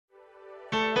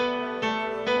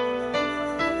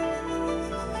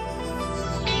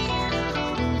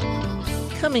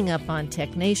Coming up on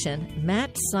Tech Nation,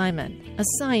 Matt Simon, a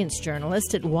science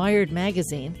journalist at Wired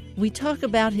magazine. We talk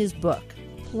about his book,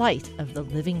 Plight of the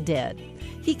Living Dead.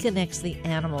 He connects the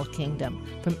animal kingdom,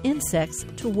 from insects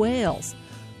to whales.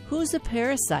 Who's a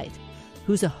parasite?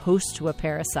 Who's a host to a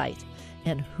parasite?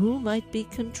 And who might be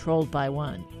controlled by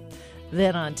one?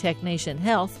 Then on Tech Nation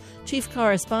Health, Chief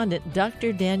Correspondent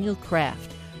Dr. Daniel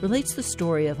Kraft relates the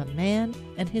story of a man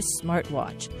and his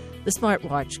smartwatch. The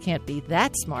smartwatch can't be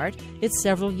that smart. It's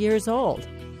several years old.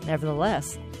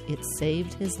 Nevertheless, it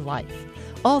saved his life.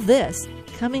 All this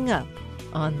coming up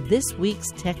on this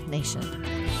week's Tech Nation.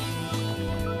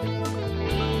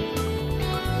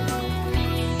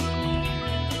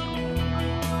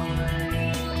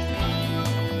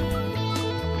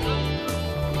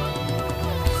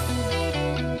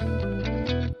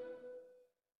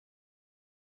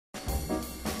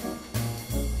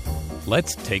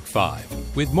 Let's Take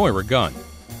 5 with Moira Gunn.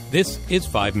 This is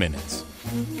 5 Minutes.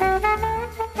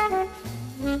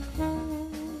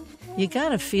 You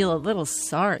gotta feel a little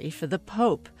sorry for the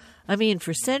Pope. I mean,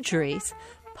 for centuries,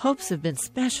 popes have been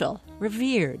special,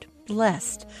 revered,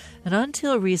 blessed, and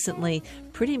until recently,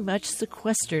 pretty much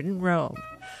sequestered in Rome.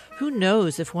 Who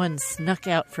knows if one snuck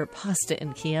out for pasta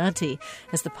and Chianti,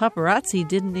 as the paparazzi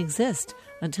didn't exist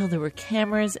until there were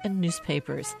cameras and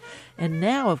newspapers. And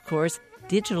now, of course,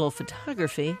 digital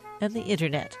photography and the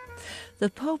internet. The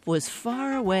Pope was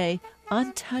far away,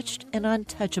 untouched and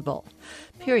untouchable.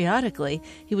 Periodically,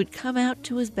 he would come out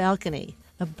to his balcony,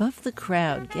 above the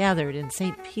crowd gathered in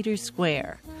St. Peter's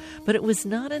Square. But it was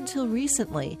not until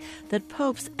recently that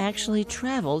popes actually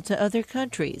traveled to other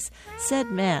countries,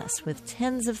 said Mass with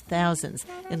tens of thousands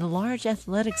in large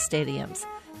athletic stadiums,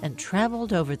 and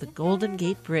traveled over the Golden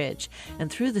Gate Bridge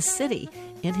and through the city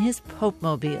in his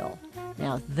Pope-mobile.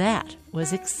 Now that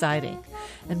was exciting.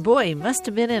 And boy, he must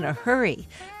have been in a hurry.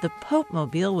 The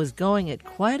Pope-mobile was going at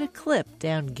quite a clip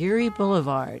down Geary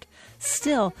Boulevard.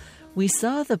 Still, we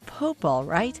saw the Pope all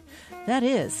right. That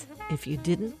is, if you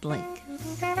didn't blink.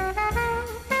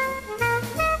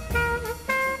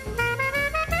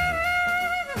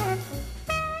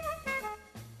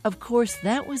 Of course,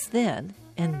 that was then,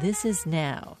 and this is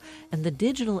now. And the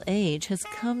digital age has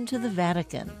come to the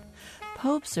Vatican.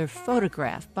 Popes are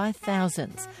photographed by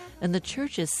thousands, and the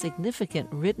Church's significant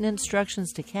written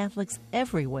instructions to Catholics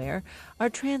everywhere are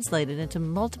translated into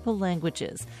multiple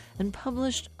languages and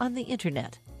published on the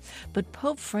Internet. But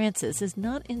Pope Francis is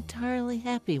not entirely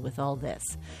happy with all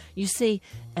this. You see,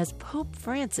 as Pope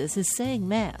Francis is saying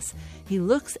Mass, he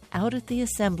looks out at the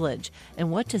assemblage,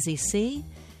 and what does he see?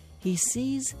 He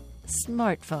sees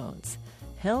smartphones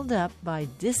held up by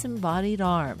disembodied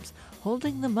arms,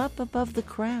 holding them up above the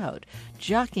crowd,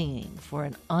 jockeying for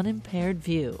an unimpaired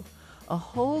view. A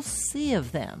whole sea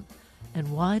of them.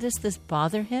 And why does this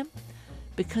bother him?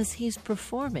 Because he's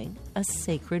performing a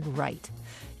sacred rite.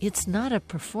 It's not a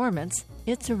performance,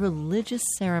 it's a religious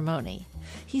ceremony.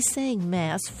 He's saying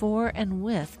Mass for and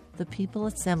with the people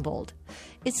assembled.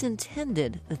 It's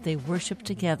intended that they worship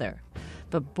together.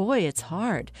 But boy, it's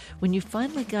hard when you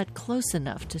finally got close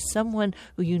enough to someone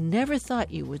who you never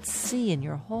thought you would see in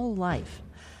your whole life.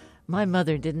 My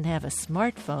mother didn't have a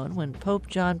smartphone when Pope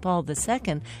John Paul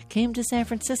II came to San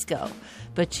Francisco,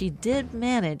 but she did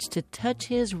manage to touch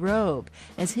his robe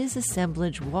as his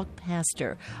assemblage walked past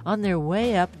her on their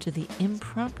way up to the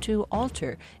impromptu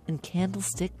altar in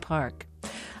Candlestick Park.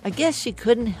 I guess she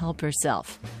couldn't help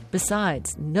herself.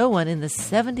 Besides, no one in the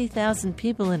 70,000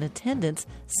 people in attendance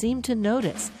seemed to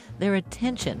notice, their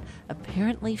attention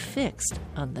apparently fixed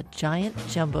on the giant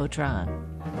Jumbotron.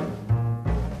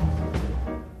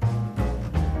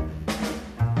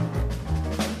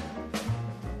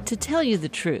 To tell you the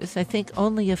truth, I think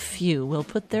only a few will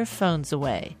put their phones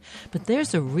away. But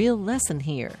there's a real lesson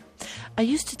here. I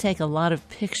used to take a lot of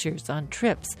pictures on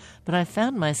trips, but I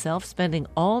found myself spending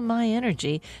all my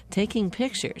energy taking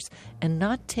pictures and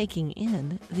not taking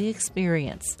in the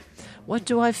experience. What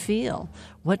do I feel?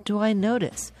 What do I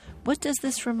notice? What does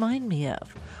this remind me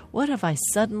of? What have I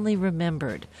suddenly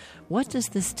remembered? What does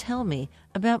this tell me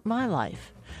about my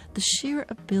life? The sheer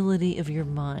ability of your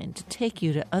mind to take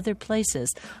you to other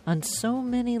places on so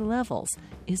many levels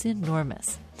is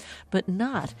enormous, but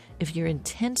not if you're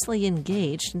intensely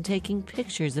engaged in taking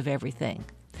pictures of everything.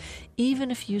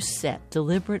 Even if you set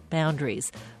deliberate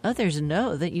boundaries, others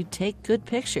know that you take good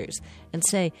pictures and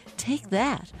say, "Take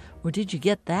that," or "Did you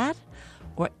get that?"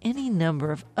 or any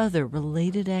number of other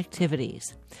related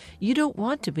activities. You don't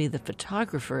want to be the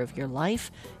photographer of your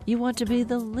life. You want to be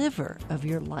the liver of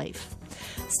your life.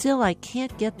 Still, I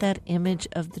can't get that image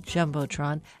of the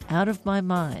Jumbotron out of my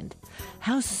mind.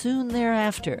 How soon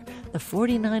thereafter the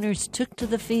 49ers took to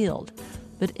the field.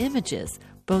 But images,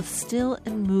 both still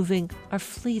and moving, are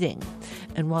fleeting.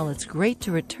 And while it's great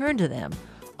to return to them,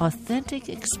 authentic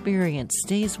experience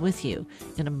stays with you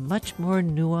in a much more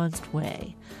nuanced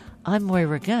way. I'm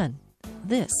Moira Gunn.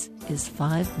 This is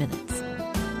 5 Minutes.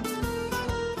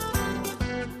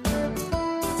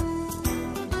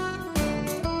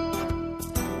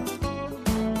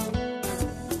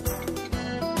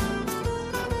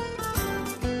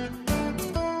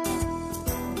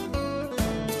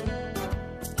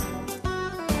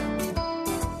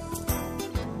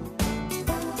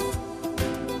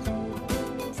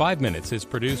 Five Minutes is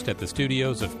produced at the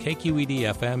studios of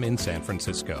KQED-FM in San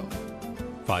Francisco.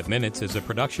 5 Minutes is a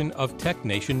production of Tech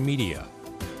Nation Media.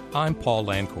 I'm Paul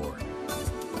Lancourt.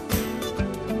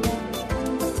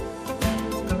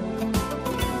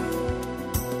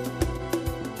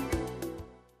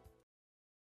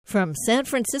 From San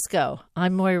Francisco,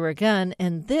 I'm Moira Gunn,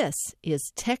 and this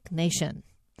is Tech Nation.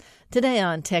 Today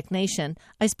on Tech Nation,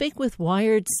 I speak with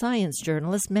Wired science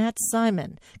journalist Matt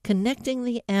Simon, connecting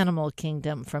the animal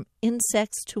kingdom from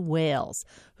insects to whales.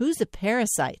 Who's a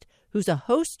parasite? Who's a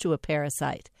host to a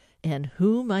parasite? And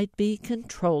who might be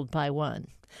controlled by one?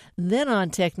 Then on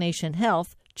Tech Nation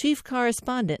Health, Chief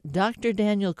Correspondent Dr.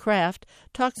 Daniel Kraft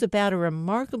talks about a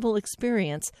remarkable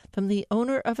experience from the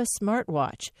owner of a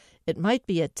smartwatch. It might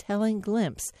be a telling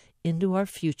glimpse into our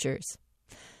futures.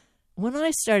 When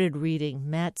I started reading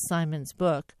Matt Simon's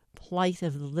book, Plight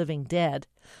of the Living Dead,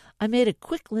 I made a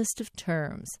quick list of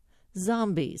terms: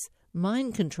 zombies,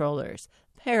 mind controllers,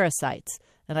 parasites,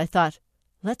 and I thought,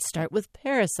 let's start with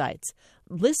parasites.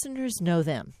 Listeners know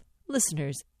them.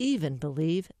 Listeners even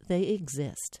believe they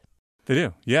exist. They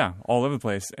do, yeah, all over the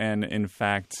place. And in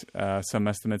fact, some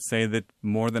estimates say that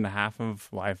more than half of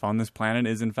life on this planet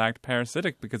is in fact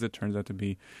parasitic, because it turns out to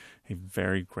be a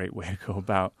very great way to go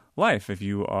about life. If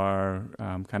you are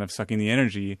kind of sucking the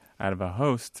energy out of a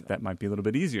host, that might be a little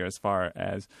bit easier as far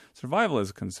as survival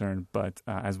is concerned. But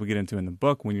as we get into in the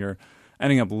book, when you're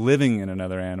ending up living in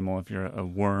another animal, if you're a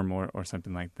worm or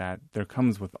something like that, there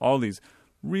comes with all these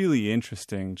really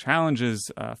interesting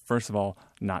challenges. First of all,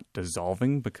 not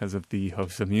dissolving because of the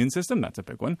host's immune system. That's a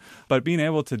big one. But being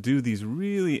able to do these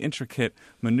really intricate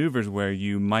maneuvers where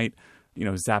you might,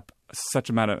 zap such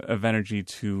amount of energy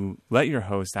to let your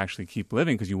host actually keep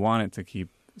living because you want it to keep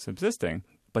subsisting,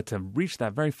 but to reach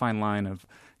that very fine line of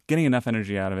getting enough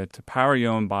energy out of it to power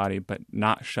your own body, but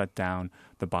not shut down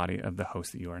the body of the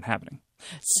host that you are inhabiting.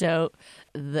 So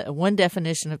the one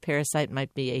definition of parasite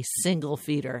might be a single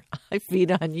feeder. I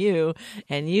feed on you,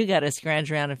 and you got to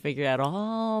scrounge around and figure out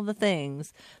all the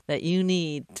things that you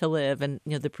need to live, and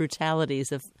the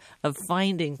brutalities of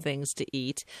finding things to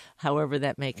eat, however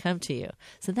that may come to you.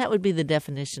 So that would be the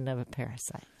definition of a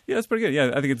parasite. Yeah, that's pretty good.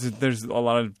 Yeah, I think there's a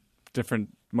lot of different,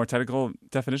 more technical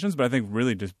definitions, but I think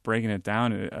really just breaking it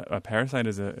down, a parasite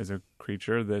is a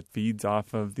creature that feeds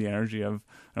off of the energy of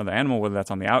another animal, whether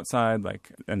that's on the outside,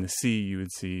 like in the sea, you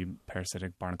would see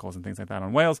parasitic barnacles and things like that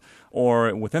on whales,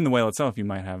 or within the whale itself, you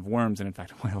might have worms. And in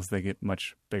fact, whales, they get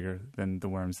much bigger than the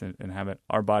worms that inhabit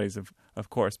our bodies, of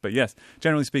course. But yes,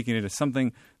 generally speaking, it is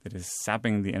something that is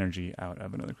sapping the energy out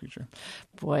of another creature.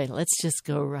 Boy, let's just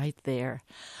go right there.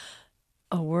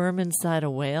 A worm inside a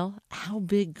whale? How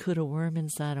big could a worm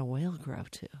inside a whale grow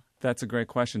to? That's a great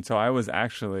question. So I was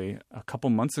actually, a couple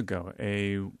months ago,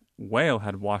 a whale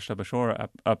had washed up ashore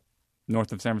up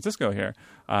north of San Francisco here.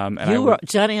 And you were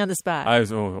Johnny on the spot.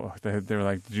 They were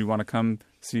like, did you want to come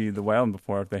see the whale? And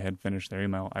before they had finished their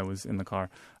email, I was in the car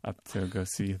up to go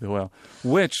see the whale,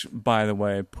 which, by the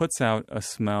way, puts out a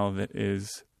smell that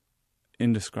is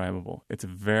indescribable. It's a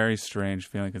very strange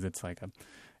feeling because it's like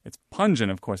it's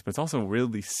pungent, of course, but it's also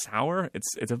really sour.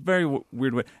 It's a very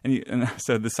weird way. And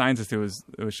so the scientist who was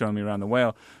showing me around the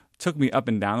whale took me up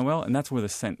and down the whale, and that's where the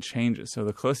scent changes. So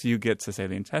the closer you get to, say,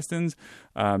 the intestines,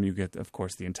 you get, of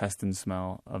course, the intestine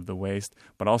smell of the waste,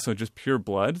 but also just pure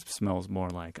blood smells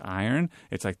more like iron.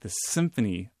 It's like the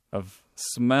symphony of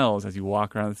smells as you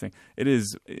walk around the thing.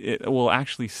 It will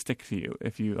actually stick to you.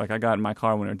 If you, like, I got in my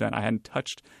car when we were done, I hadn't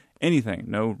touched anything,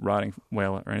 no rotting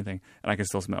whale or anything, and I could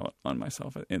still smell it on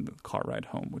myself in the car ride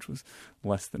home, which was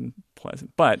less than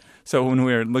pleasant. But so when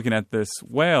we were looking at this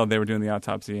whale, they were doing the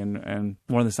autopsy, and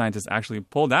one of the scientists actually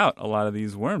pulled out a lot of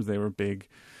these worms. They were big,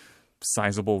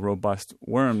 sizable, robust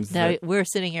worms. Now, we're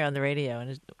sitting here on the radio,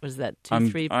 and was that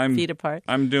 3 feet apart?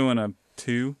 I'm doing a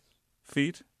 2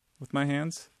 feet with my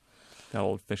hands. That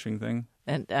old fishing thing.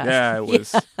 And yeah, it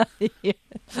was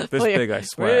this big, I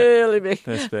swear. Really big.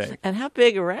 This big. And how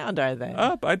big around are they?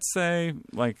 Up, I'd say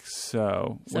like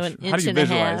so. So how do you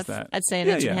visualize that? I'd say an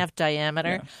inch and a half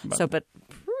diameter. Yeah, but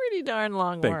pretty darn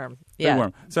long worm. Yeah. Big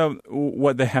worm. So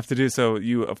what they have to do, so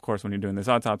you, of course, when you're doing this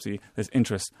autopsy, this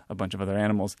interests a bunch of other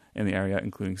animals in the area,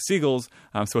 including seagulls.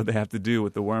 So what they have to do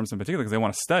with the worms in particular, because they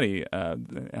want to study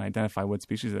and identify what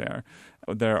species they are,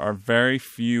 there are very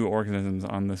few organisms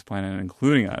on this planet,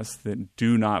 including us, that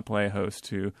do not play host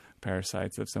to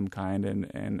parasites of some kind,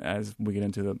 and as we get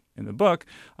into in the book,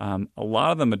 a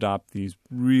lot of them adopt these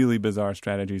really bizarre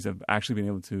strategies of actually being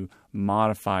able to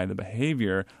modify the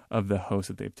behavior of the host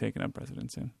that they've taken up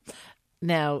residence in.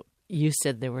 Now, you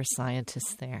said there were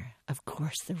scientists there. Of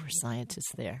course there were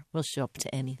scientists there. We'll show up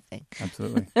to anything.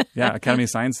 Absolutely. Yeah, Academy of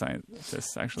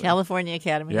scientists, actually. California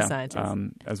Academy of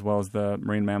Scientists. As well as the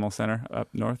Marine Mammal Center up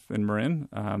north in Marin.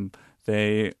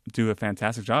 They do a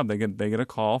fantastic job. They get a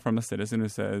call from a citizen who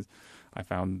says, I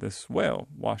found this whale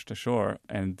washed ashore,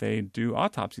 and they do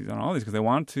autopsies on all these because they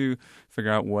want to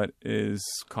figure out what is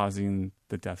causing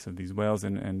the deaths of these whales.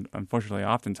 And unfortunately,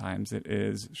 oftentimes it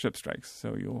is ship strikes.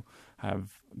 So you'll have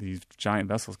these giant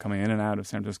vessels coming in and out of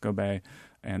San Francisco Bay,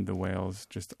 and the whales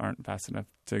just aren't fast enough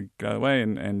to get out of the way,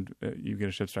 and you get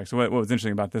a ship strike. So what was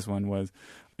interesting about this one was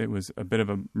it was a bit of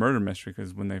a murder mystery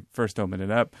because when they first opened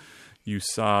it up, you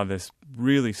saw this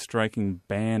really striking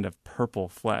band of purple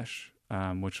flesh,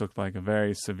 which looked like a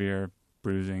very severe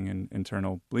bruising and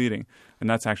internal bleeding. And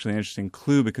that's actually an interesting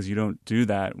clue because you don't do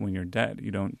that when you're dead.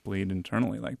 You don't bleed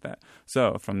internally like that.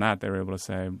 So from that, they were able to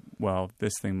say, well,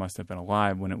 this thing must have been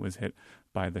alive when it was hit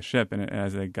by the ship. And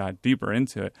as they got deeper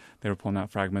into it, they were pulling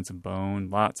out fragments of bone,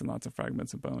 lots and lots of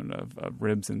fragments of bone, of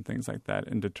ribs and things like that,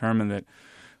 and determined that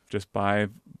just by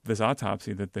this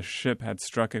autopsy that the ship had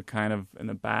struck it kind of in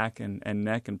the back and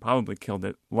neck and probably killed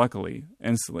it, luckily,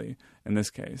 instantly in this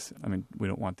case. I mean, we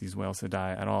don't want these whales to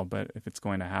die at all, but if it's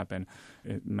going to happen,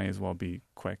 it may as well be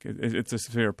quick. It's a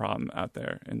severe problem out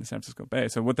there in the San Francisco Bay.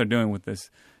 So what they're doing with this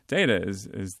data is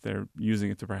they're using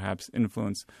it to perhaps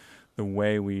influence the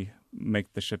way we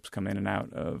make the ships come in and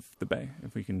out of the bay.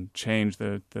 If we can change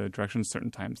the direction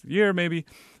certain times of the year, maybe,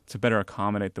 to better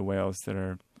accommodate the whales that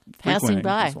are passing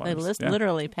by. They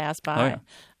literally pass by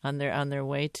on their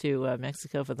way to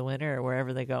Mexico for the winter or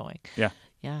wherever they're going.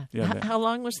 Yeah. How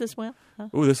long was this whale? Huh?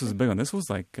 Oh, this was a big one. This was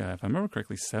like, if I remember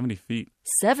correctly, 70 feet.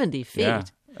 70 feet? Yeah.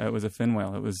 It was a fin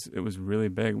whale. It was really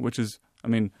big, which is, I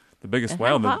mean, the biggest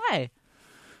whale. How high?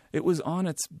 It was on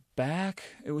its back.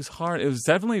 It was hard. It was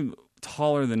definitely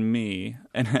taller than me.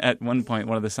 And at one point,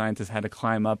 one of the scientists had to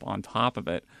climb up on top of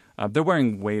it. They're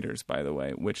wearing waders, by the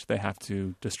way, which they have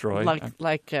to destroy.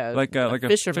 Like a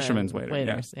fisherman's wader.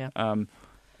 Waders, yeah.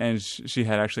 And she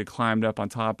had actually climbed up on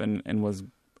top and was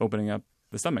opening up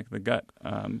the stomach, the gut,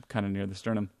 kind of near the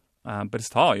sternum. But it's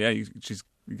tall, yeah. You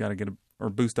got to get or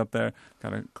boost up there,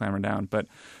 got to clamber down. But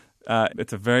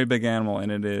it's a very big animal,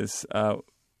 and it is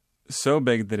so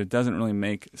big that it doesn't really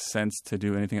make sense to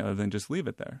do anything other than just leave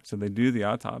it there. So they do the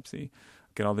autopsy,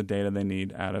 get all the data they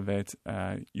need out of it.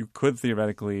 You could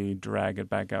theoretically drag it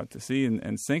back out to sea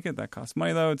and sink it. That costs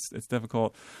money, though. It's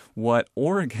difficult. What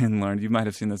Oregon learned, you might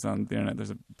have seen this on the internet.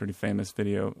 There's a pretty famous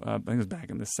video, I think it was back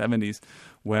in the 70s,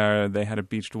 where they had a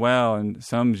beached whale, and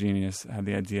some genius had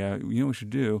the idea, you know what we should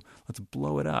do? Let's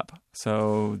blow it up.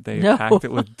 So they packed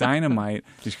it with dynamite.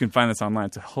 You can find this online.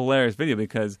 It's a hilarious video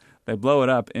because they blow it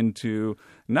up into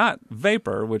not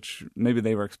vapor, which maybe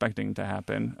they were expecting to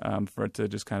happen for it to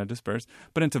just kind of disperse,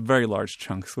 but into very large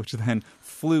chunks, which then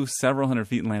flew several hundred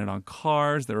feet and landed on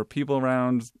cars. There were people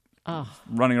around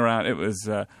running around. It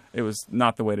was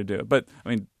not the way to do it. But, I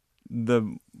mean,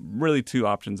 the really two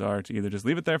options are to either just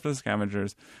leave it there for the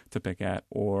scavengers to pick at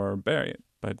or bury it.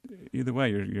 But either way,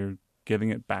 you're giving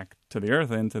it back to the earth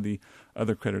and to the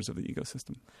other critters of the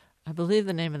ecosystem. I believe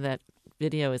the name of that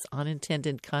video is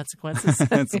Unintended Consequences.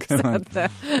 That's a good one.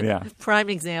 Yeah. Prime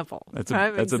example. That's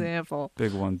a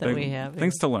big one. That we have.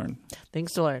 Things to learn.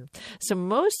 Things to learn. So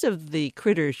most of the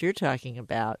critters you're talking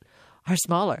about are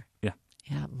smaller. Yeah.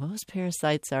 Yeah. Most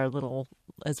parasites are little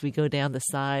as we go down the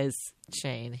size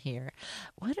chain here.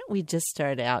 Why don't we just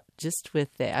start out just with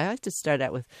I like to start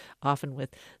out with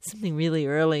something really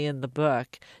early in the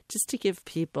book just to give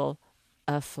people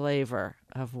a flavor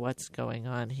of what's going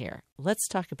on here. Let's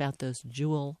talk about those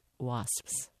jewel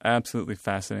wasps. Absolutely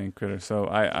fascinating critter. So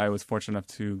I was fortunate enough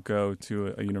to go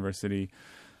to a university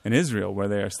in Israel where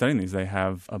they are studying these. They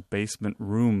have a basement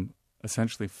room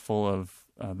essentially full of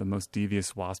the most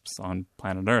devious wasps on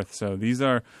planet Earth. So these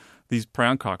are these prey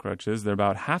on cockroaches. They're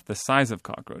about half the size of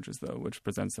cockroaches, though, which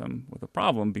presents them with a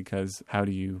problem because how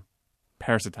do you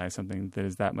parasitize something that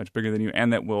is that much bigger than you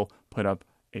and that will put up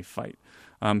a fight?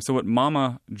 So what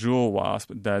Mama Jewel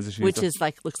Wasp does is looks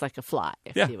like a fly.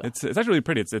 It's actually really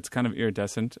pretty. It's kind of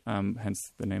iridescent,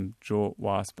 hence the name Jewel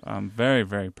Wasp. Very,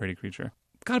 very pretty creature.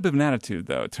 got a bit of an attitude,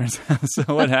 though, it turns out.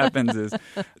 So what happens is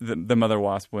the mother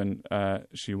wasp, when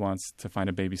she wants to find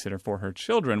a babysitter for her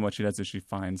children, what she does is she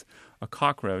finds a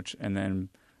cockroach and then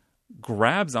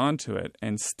grabs onto it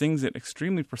and stings it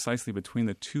extremely precisely between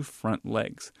the two front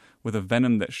legs with a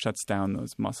venom that shuts down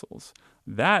those muscles.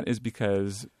 That is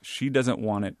because she doesn't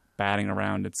want it batting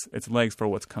around its legs for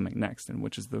what's coming next, and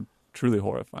which is the truly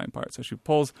horrifying part. So she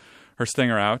pulls her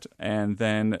stinger out and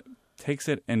then takes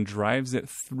it and drives it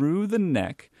through the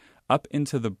neck up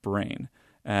into the brain.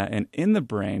 And in the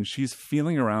brain, she's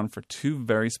feeling around for two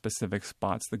very specific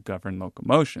spots that govern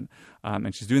locomotion.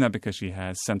 And she's doing that because she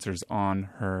has sensors on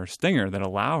her stinger that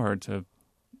allow her to,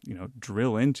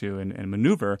 drill into and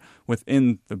maneuver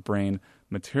within the brain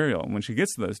material. And when she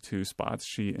gets to those two spots,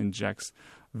 she injects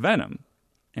venom.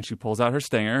 And she pulls out her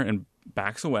stinger and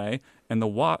backs away, and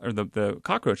the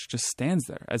cockroach just stands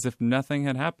there as if nothing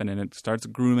had happened, and it starts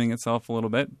grooming itself a little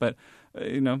bit, but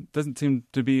doesn't seem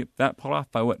to be that put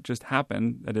off by what just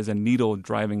happened. That is a needle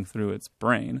driving through its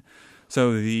brain.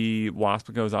 So the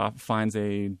wasp goes off, finds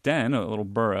a den, a little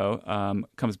burrow,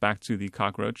 comes back to the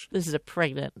cockroach. This is a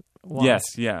pregnant wasp. Yes,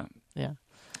 yeah. Yeah.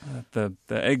 The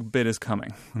egg bit is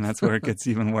coming, and that's where it gets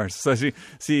even worse. So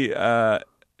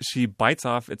she bites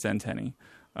off its antennae.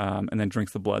 And then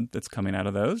drinks the blood that's coming out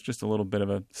of those, just a little bit of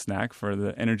a snack for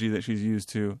the energy that she's used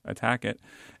to attack it.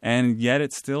 And yet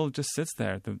it still just sits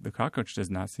there. The cockroach does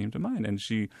not seem to mind. And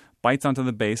she bites onto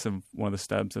the base of one of the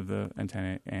stubs of the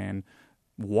antennae and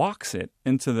walks it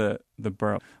into the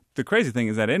burrow. The crazy thing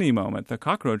is at any moment, the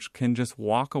cockroach can just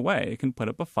walk away. It can put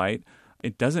up a fight.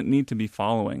 It doesn't need to be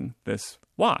following this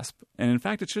wasp. And in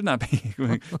fact, it should not be,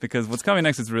 because what's coming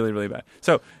next is really, really bad.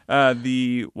 So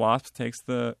the wasp takes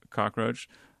the cockroach,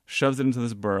 shoves it into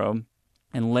this burrow,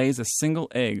 and lays a single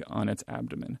egg on its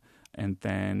abdomen. And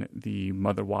then the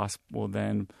mother wasp will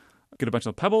then get a bunch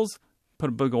of pebbles, put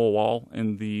a big old wall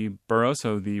in the burrow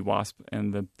so the wasp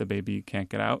and the baby can't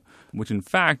get out, which in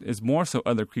fact is more so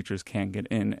other creatures can't get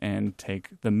in and take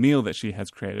the meal that she has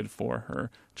created for her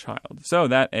child. So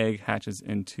that egg hatches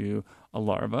into a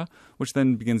larva, which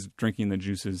then begins drinking the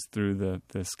juices through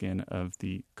the skin of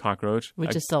the cockroach.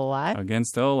 Which is still alive? Again,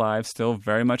 still alive, still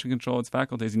very much in control of its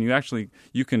faculties. And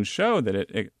you can show that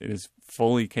it is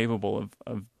fully capable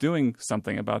of doing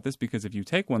something about this, because if you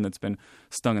take one that's been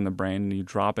stung in the brain and you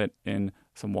drop it in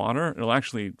some water, it'll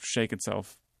actually shake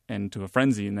itself into a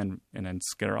frenzy and then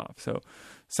skitter off. So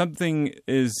something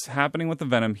is happening with the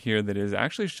venom here that is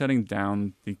actually shutting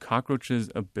down the cockroach's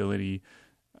ability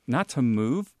not to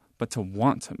move, but to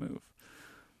want to move.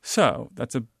 So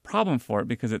that's a problem for it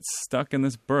because it's stuck in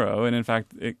this burrow, and in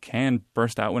fact, it can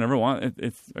burst out whenever it wants.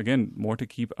 It's, again, more to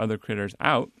keep other critters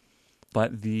out.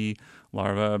 But the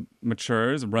larva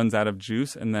matures, runs out of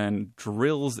juice, and then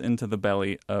drills into the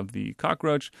belly of the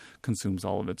cockroach, consumes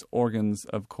all of its organs,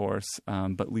 of course,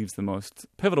 but leaves the most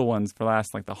pivotal ones for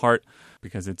last, like the heart,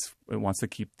 because it wants to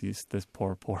keep this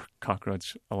poor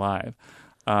cockroach alive.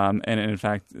 And in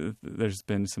fact, there's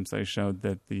been some studies showed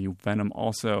that the venom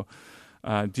also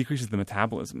decreases the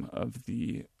metabolism of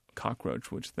the cockroach,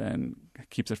 which then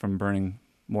keeps it from burning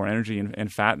more energy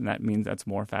and fat, and that means that's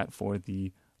more fat for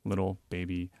the little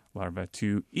baby larva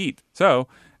to eat. So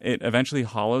it eventually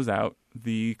hollows out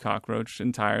the cockroach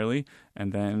entirely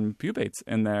and then pupates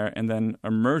in there and then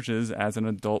emerges as an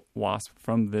adult wasp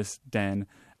from this den.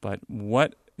 But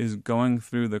what is going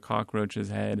through the cockroach's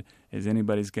head is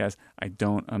anybody's guess. I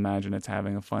don't imagine it's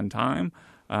having a fun time,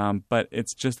 but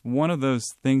it's just one of those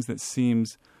things that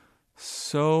seems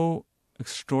so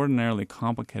extraordinarily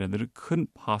complicated that it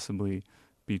couldn't possibly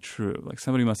be true. Like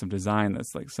somebody must have designed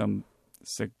this, like some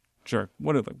sick jerk.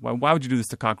 Why would you do this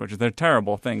to cockroaches? They're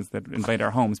terrible things that invade our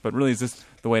homes, but really, is this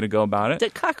the way to go about it? The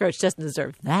cockroach doesn't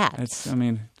deserve that.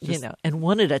 And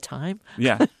one at a time.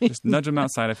 Yeah, just nudge them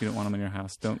outside if you don't want them in your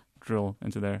house. Don't drill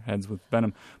into their heads with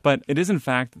venom. But it is, in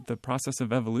fact, the process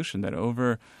of evolution that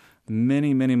over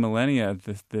many, many millennia,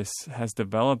 this has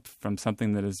developed from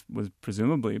something that was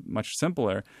presumably much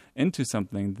simpler into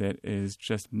something that is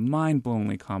just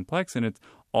mind-blowingly complex, and it's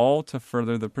all to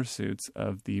further the pursuits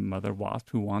of the mother wasp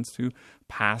who wants to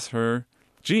pass her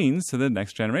genes to the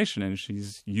next generation, and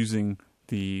she's using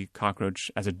the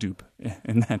cockroach as a dupe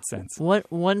in that sense.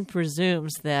 One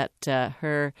presumes that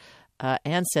her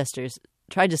ancestors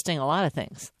tried to sting a lot of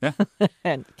things, yeah,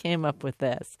 and came up with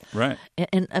this, right?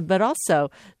 But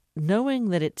also, knowing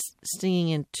that it's stinging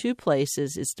in two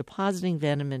places, it's depositing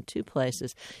venom in two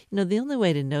places. The only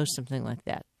way to know something like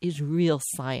that is real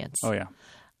science. Oh, yeah.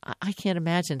 I can't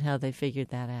imagine how they figured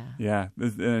that out. Yeah.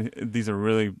 These are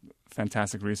really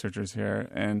fantastic researchers here,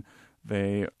 and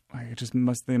they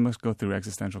must go through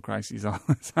existential crises all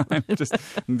the time.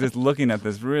 just looking at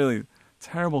this really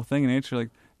terrible thing in nature.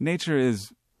 Like nature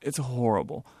it's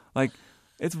horrible. Like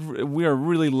we are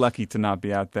really lucky to not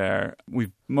be out there.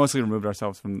 We've mostly removed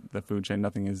ourselves from the food chain.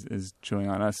 Nothing is chewing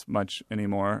on us much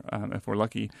anymore, if we're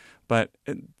lucky. But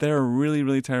there are really,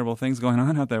 really terrible things going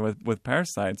on out there with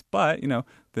parasites. But,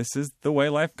 this is the way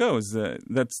life goes.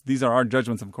 These are our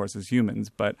judgments, of course, as humans.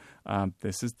 But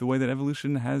this is the way that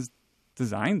evolution has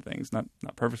designed things. Not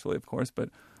purposefully, of course, but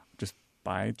just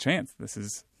by chance. This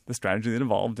is the strategy that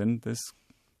evolved in this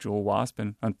jewel wasp.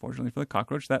 And unfortunately for the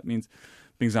cockroach, that means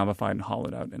being zombified and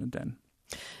hollowed out in a den.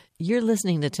 You're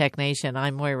listening to Tech Nation.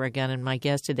 I'm Moira Gunn, and my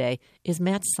guest today is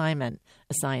Matt Simon,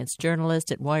 a science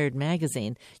journalist at Wired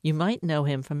Magazine. You might know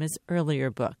him from his earlier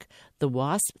book, The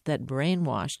Wasp That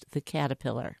Brainwashed the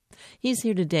Caterpillar. He's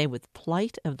here today with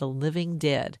Plight of the Living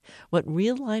Dead, what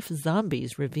real-life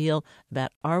zombies reveal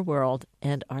about our world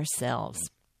and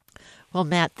ourselves. Well,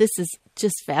 Matt, this is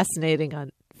just fascinating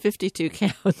on 52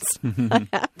 counts, I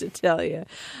have to tell you.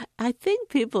 I think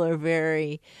people are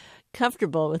very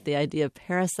comfortable with the idea of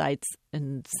parasites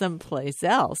in someplace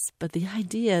else, but the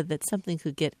idea that something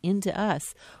could get into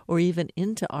us or even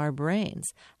into our brains,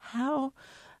 how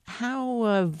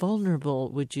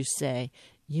vulnerable would you say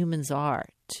humans are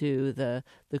to the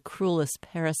cruelest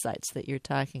parasites that you're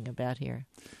talking about here?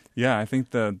 Yeah, I think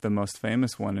the most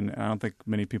famous one, and I don't think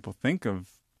many people think of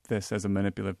this as a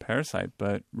manipulative parasite,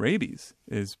 but rabies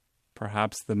is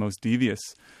perhaps the most devious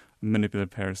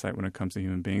manipulative parasite when it comes to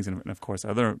human beings and of course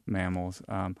other mammals.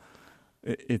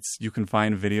 You can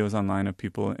find videos online of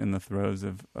people in the throes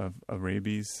of a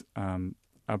rabies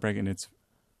outbreak, and it's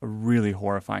a really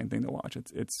horrifying thing to watch.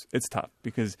 It's tough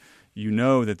because you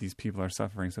know that these people are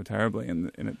suffering so terribly,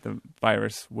 and the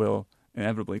virus will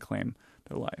inevitably claim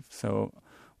their life. So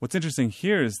what's interesting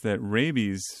here is that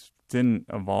rabies didn't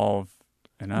evolve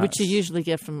in us. Which you usually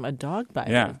get from a dog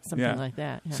bite or something like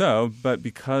that. Yeah. So, but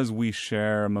because we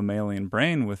share a mammalian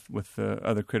brain with the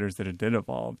other critters that it did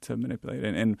evolve to manipulate,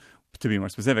 and to be more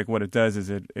specific, what it does is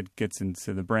it gets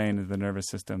into the brain, into the nervous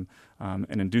system,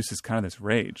 and induces kind of this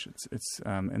rage.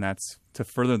 And that's to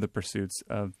further the pursuits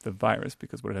of the virus,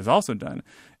 because what it has also done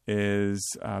is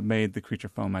made the creature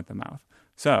foam at the mouth.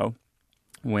 So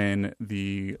when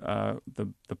the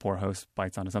poor host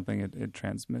bites onto something, it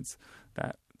transmits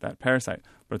that parasite.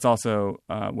 But it's also,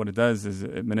 what it does is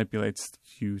it manipulates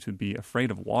you to be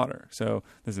afraid of water. So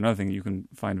there's another thing you can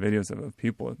find videos of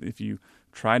people. If you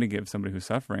try to give somebody who's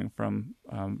suffering from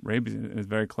rabies and is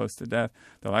very close to death,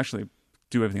 they'll actually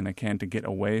do everything they can to get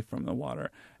away from the water.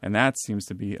 And that seems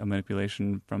to be a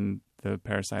manipulation from the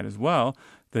parasite as well,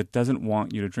 that doesn't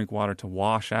want you to drink water to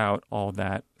wash out all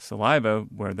that saliva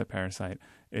where the parasite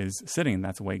is sitting, and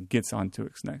that's the way it gets onto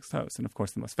its next host. And of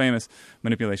course, the most famous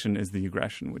manipulation is the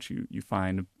aggression, which you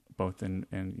find both in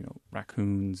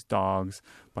raccoons, dogs,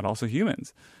 but also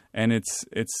humans. And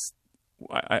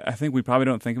I think we probably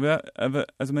don't think of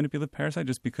it as a manipulative parasite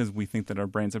just because we think that our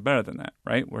brains are better than that,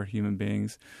 right? We're human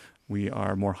beings. We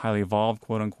are more highly evolved,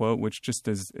 quote unquote, which just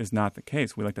is not the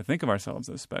case. We like to think of ourselves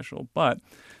as special, but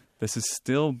this is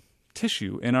still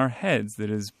tissue in our heads that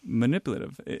is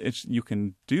manipulative. You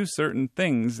can do certain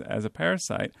things as a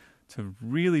parasite to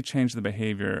really change the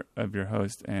behavior of your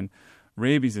host, and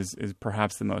rabies is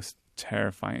perhaps the most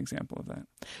terrifying example of that.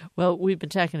 Well, we've been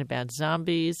talking about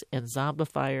zombies and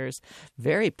zombifiers,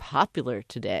 very popular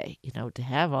today, to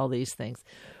have all these things.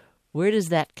 Where does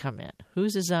that come in?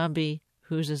 Who's a zombie?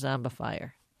 Who's a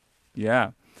zombifier?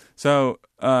 Yeah. So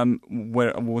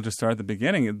we'll just start at the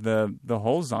beginning. The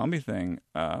whole zombie thing,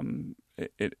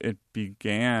 it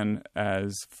began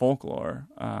as folklore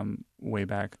way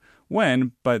back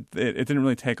when, but it didn't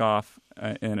really take off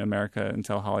in America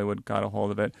until Hollywood got a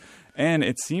hold of it. And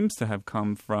it seems to have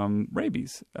come from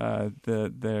rabies.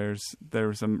 There's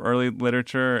some early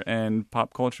literature and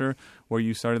pop culture where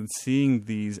you started seeing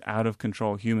these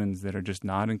out-of-control humans that are just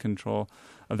not in control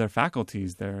of their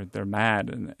faculties. They're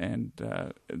mad, and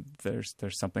there's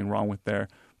something wrong with their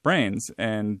brains,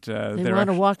 and they want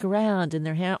to walk around, and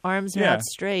their arms are out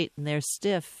straight, and they're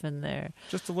stiff, and they're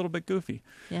just a little bit goofy.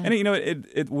 Yeah. And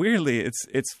it weirdly,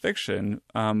 it's fiction,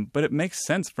 but it makes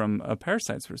sense from a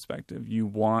parasite's perspective. You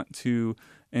want to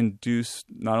induce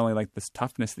not only like this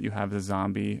toughness that you have as a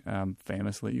zombie.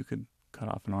 Famously, you could cut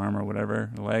off an arm or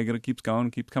whatever, a leg, it keeps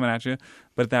going, keeps coming at you.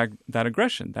 But that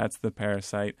aggression, that's the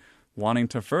parasite wanting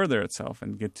to further itself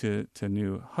and get to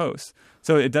new hosts.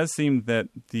 So it does seem that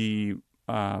the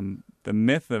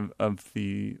myth of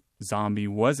the zombie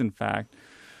was in fact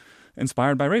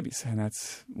inspired by rabies, and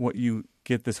that's what you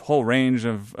get, this whole range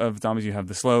of zombies. You have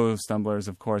the slow stumblers,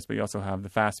 of course, but you also have the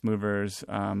fast movers,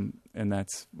 and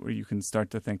that's where you can start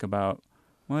to think about,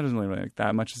 well, it doesn't really make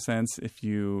that much sense if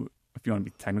you if you want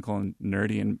to be technical and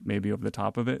nerdy and maybe over the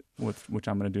top of it, which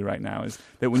I'm going to do right now, is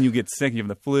that when you get sick, you have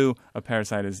the flu, a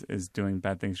parasite is doing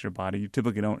bad things to your body. You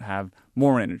typically don't have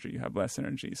more energy. You have less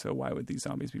energy. So why would these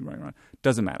zombies be running around?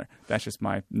 Doesn't matter. That's just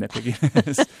my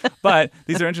nitpickiness. But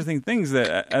these are interesting things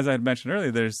that, as I had mentioned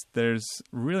earlier, there's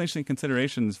really interesting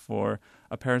considerations for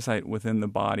a parasite within the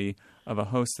body of a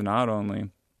host to not only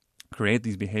create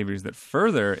these behaviors that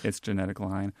further its genetic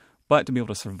line, but to be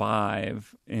able to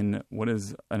survive in what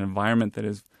is an environment that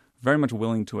is very much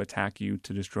willing to attack you,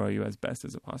 to destroy you as best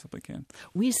as it possibly can.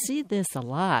 We see this a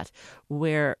lot,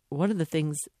 where one of the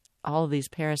things all of these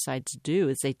parasites do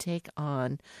is they take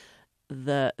on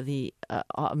the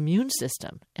immune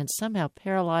system and somehow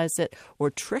paralyze it or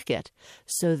trick it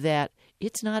so that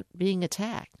it's not being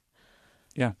attacked.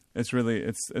 Yeah, it's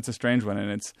a strange one,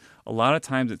 and it's a lot of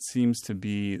times it seems to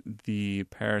be the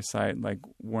parasite like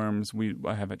worms.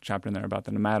 I have a chapter in there about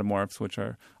the nematomorphs, which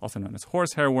are also known as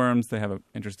horsehair worms. They have an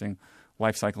interesting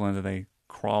life cycle in that they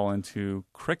crawl into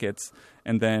crickets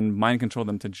and then mind control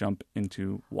them to jump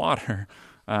into water,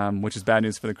 which is bad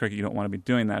news for the cricket. You don't want to be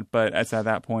doing that, but it's at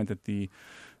that point that the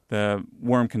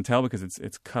worm can tell, because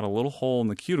it's cut a little hole in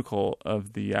the cuticle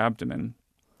of the abdomen.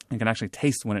 And can actually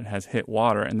taste when it has hit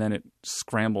water, and then it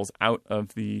scrambles out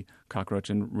of the cockroach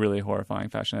in really horrifying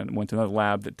fashion. And went to another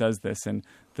lab that does this, and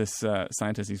this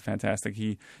scientist, he's fantastic.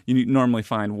 You normally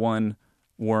find one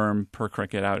worm per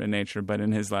cricket out in nature, but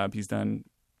in his lab he's done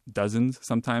dozens,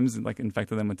 sometimes like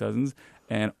infected them with dozens,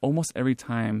 and almost every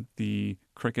time the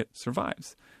cricket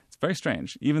survives. It's very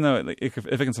strange. Even though if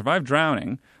it can survive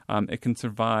drowning, it can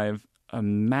survive a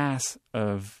mass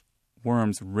of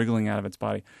worms wriggling out of its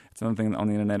body. It's another thing on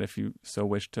the internet, if you so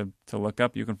wish to look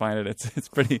up, you can find it. It's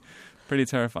pretty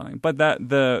terrifying. But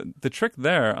the trick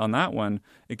there on that one,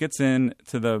 it gets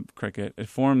into the cricket, it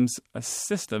forms a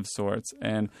cyst of sorts,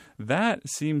 and that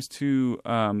seems to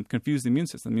confuse the immune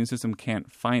system. The immune system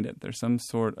can't find it. There's some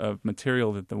sort of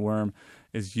material that the worm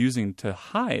is using to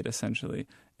hide, essentially,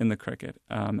 in the cricket.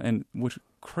 And what's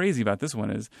crazy about this one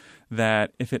is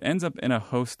that if it ends up in a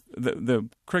host, the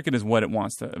cricket is what it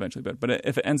wants to eventually be, but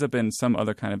if it ends up in some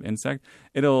other kind of insect,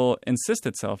 it'll encysst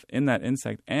itself in that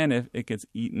insect, and if it gets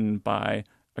eaten by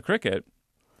a cricket,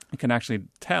 it can actually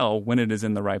tell when it is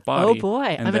in the right body. Oh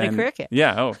boy, I'm in a cricket.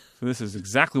 Yeah, so this is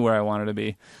exactly where I wanted to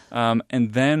be.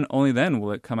 And then, only then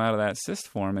will it come out of that cyst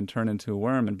form and turn into a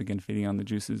worm and begin feeding on the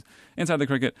juices inside the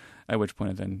cricket, at which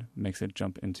point it then makes it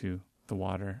jump into the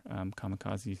water,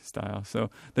 kamikaze style. So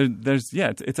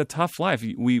it's a tough life.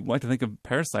 We like to think of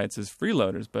parasites as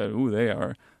freeloaders, but they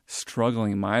are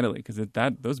struggling mightily, because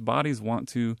those bodies want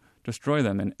to destroy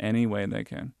them in any way they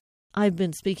can. I've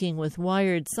been speaking with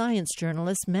Wired science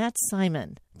journalist Matt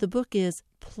Simon. The book is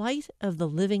Plight of the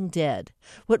Living Dead: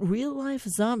 What Real-Life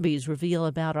Zombies Reveal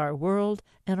About Our World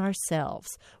and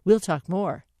Ourselves. We'll talk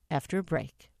more after a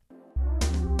break.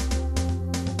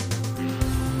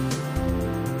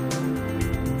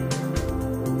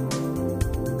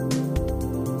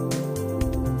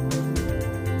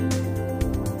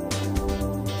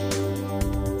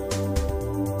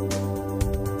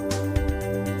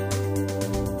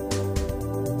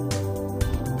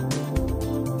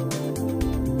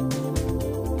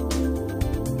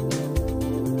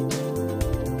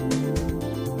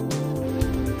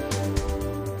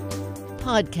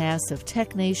 Podcasts of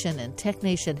Tech Nation and Tech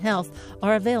Nation Health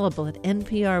are available at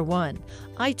NPR One,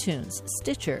 iTunes,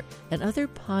 Stitcher, and other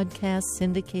podcast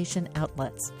syndication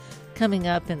outlets. Coming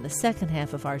up in the second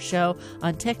half of our show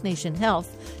on Tech Nation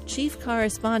Health, Chief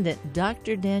Correspondent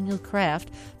Dr. Daniel Kraft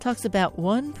talks about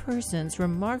one person's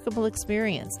remarkable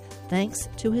experience thanks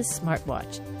to his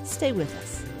smartwatch. Stay with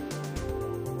us.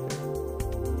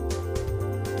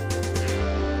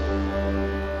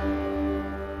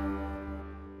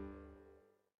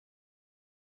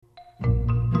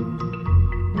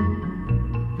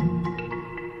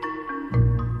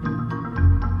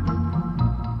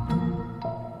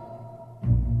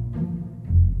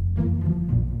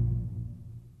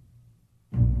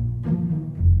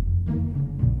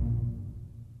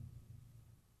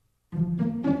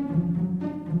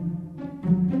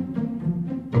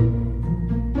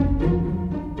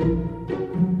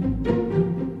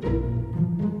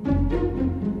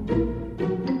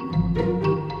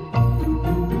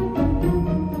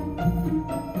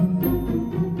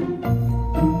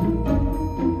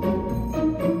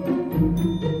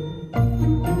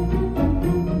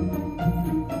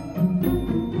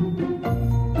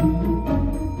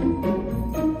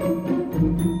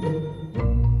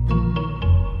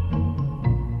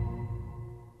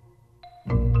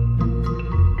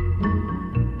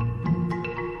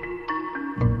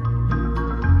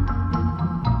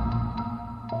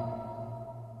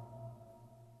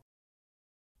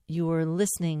 You're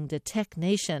listening to Tech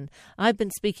Nation. I've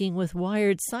been speaking with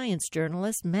Wired science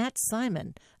journalist Matt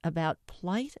Simon about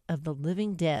Plight of the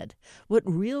Living Dead, what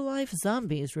real-life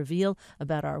zombies reveal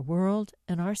about our world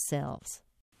and ourselves.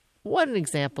 One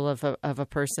example of a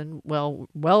person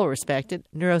well-respected,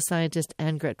 neuroscientist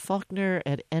Angrid Faulkner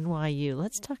at NYU.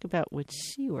 Let's talk about what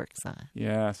she works on.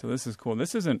 Yeah, so this is cool.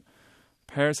 This isn't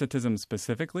parasitism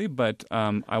specifically, but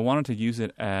I wanted to use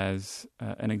it as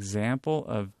an example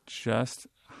of just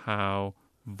how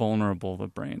vulnerable the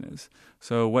brain is.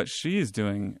 So what she is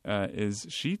doing is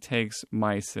she takes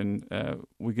mice, and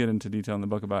we get into detail in the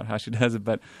book about how she does it,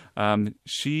 but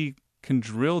she can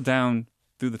drill down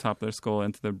through the top of their skull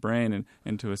into their brain and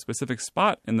into a specific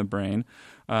spot in the brain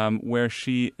where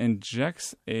she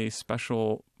injects a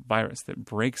special virus that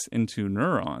breaks into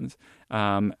neurons.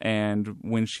 And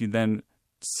when she then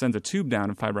sends a tube down,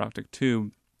 a fiber optic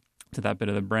tube, to that bit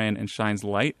of the brain and shines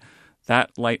light,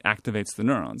 that light activates the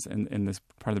neurons in this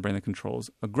part of the brain that controls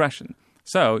aggression.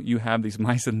 So you have these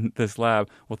mice in this lab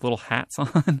with little hats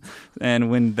on, and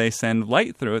when they send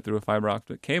light through a fiber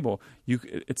optic cable,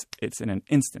 it's in an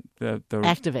instant.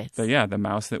 Activates. The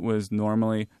mouse that was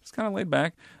normally just kind of laid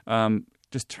back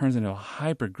just turns into a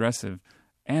hyper aggressive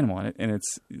animal, and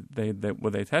it's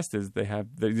what they test is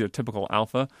these are typical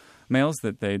alpha males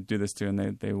that they do this to,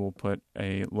 and they will put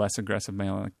a less aggressive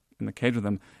male in the cage with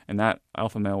them, and that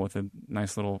alpha male with a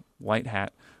nice little light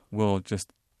hat will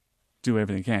just do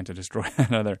everything it can to destroy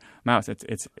that other mouse.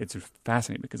 It's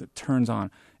fascinating because it turns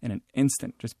on in an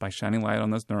instant just by shining light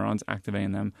on those neurons,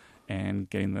 activating them, and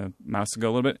getting the mouse to go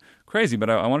a little bit crazy.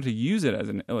 But I wanted to use it as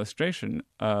an illustration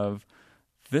of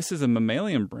this is a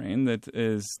mammalian brain that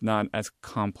is not as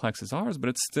complex as ours, but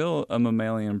it's still a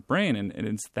mammalian brain, and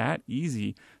it's that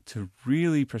easy to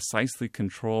really precisely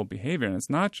control behavior. And it's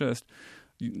not just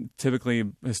typically,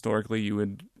 historically, you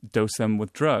would dose them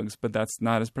with drugs, but that's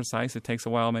not as precise. It takes a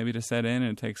while maybe to set in,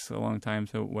 and it takes a long time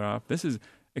to wear off. This is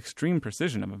extreme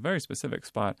precision of a very specific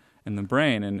spot in the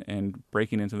brain and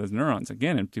breaking into those neurons,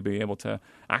 again, and to be able to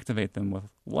activate them with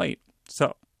light.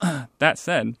 So that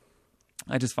said,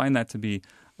 I just find that to be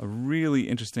a really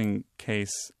interesting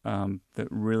case that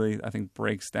really, I think,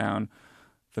 breaks down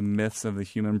the myths of the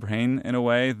human brain in a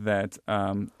way that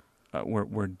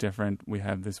we're different. We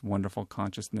have this wonderful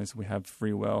consciousness. We have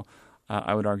free will.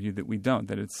 I would argue that we don't.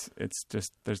 That it's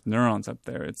just there's neurons up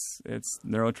there. It's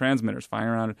neurotransmitters firing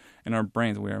around in our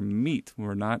brains. We are meat.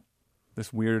 We're not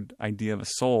this weird idea of a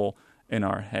soul in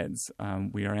our heads.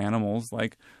 We are animals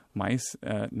like mice.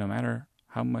 No matter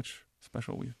how much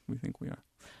special we think we are.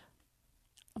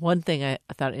 One thing I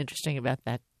thought interesting about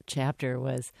that chapter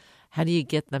was how do you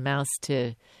get the mouse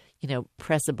to,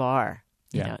 press a bar?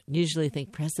 Usually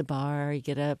think press a bar, you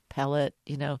get a pellet,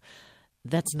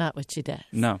 that's not what she does.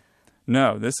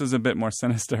 No, this is a bit more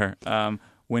sinister.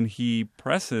 When he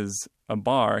presses a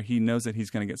bar, he knows that he's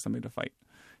going to get somebody to fight.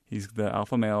 He's the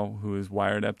alpha male who is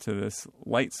wired up to this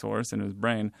light source in his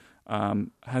brain,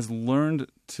 has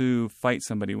learned to fight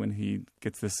somebody when he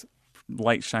gets this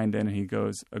light shined in and he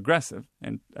goes aggressive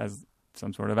and as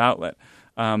some sort of outlet.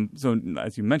 So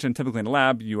as you mentioned, typically in a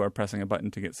lab, you are pressing a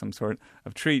button to get some sort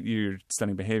of treat. You're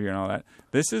studying behavior and all that.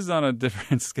 This is on a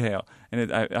different scale.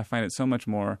 And I find it so much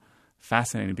more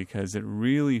fascinating because it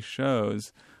really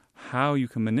shows how you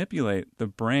can manipulate the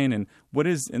brain in what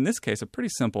is, in this case, a pretty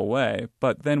simple way.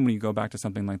 But then when you go back to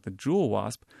something like the jewel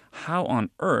wasp, how on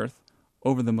earth,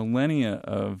 over the millennia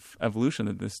of evolution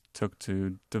that this took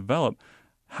to develop,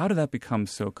 how did that become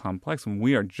so complex when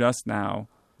we are just now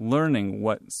learning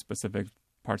what specific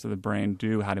parts of the brain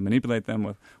do, how to manipulate them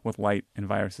with light and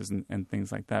viruses and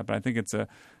things like that. But I think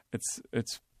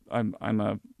I'm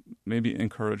a maybe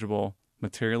incorrigible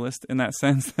materialist in that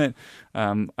sense that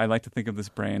I like to think of this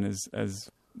brain as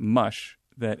mush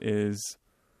that is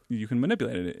you can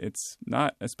manipulate it. It's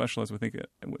not as special as we think it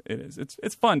is.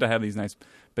 It's fun to have these nice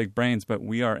big brains, but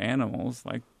we are animals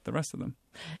like the rest of them.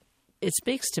 It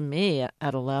speaks to me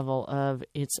at a level of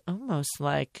it's almost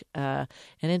like an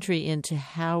entry into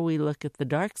how we look at the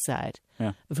dark side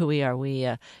of who we are. We,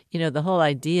 the whole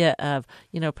idea of,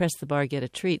 press the bar, get a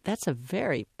treat, that's a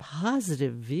very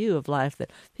positive view of life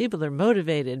that people are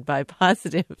motivated by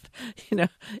positive,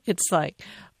 it's like,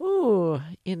 ooh,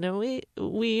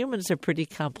 we humans are pretty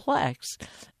complex.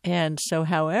 And so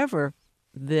however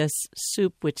this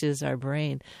soup, which is our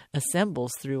brain,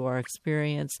 assembles through our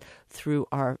experience, through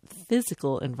our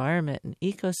physical environment and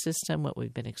ecosystem, what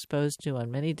we've been exposed to on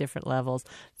many different levels,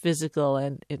 physical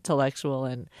and intellectual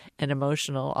and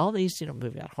emotional, all these,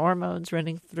 we've got hormones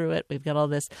running through it. We've got all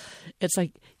this. It's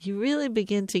like you really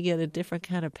begin to get a different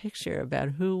kind of picture about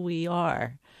who we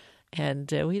are. And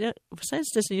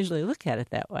science doesn't usually look at it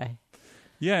that way.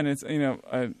 Yeah, and it's,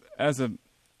 as a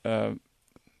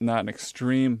not an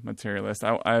extreme materialist,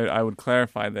 I would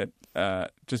clarify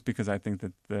that just because I think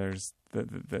that there's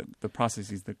the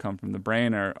processes that come from the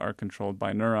brain are controlled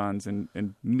by neurons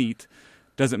and meat,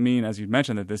 doesn't mean, as you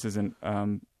mentioned, that this isn't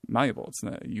malleable. It's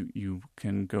not, you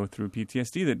can go through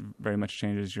PTSD that very much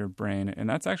changes your brain, and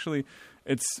that's actually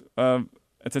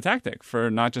it's a tactic for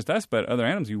not just us but other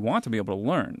animals. You want to be able to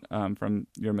learn from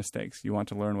your mistakes. You want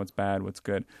to learn what's bad, what's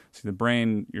good. So the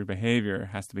brain, your behavior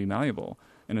has to be malleable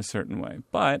in a certain way.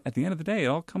 But at the end of the day, it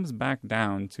all comes back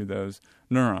down to those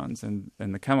neurons and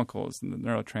the chemicals and the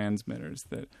neurotransmitters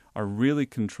that are really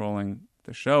controlling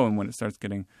the show. And when it starts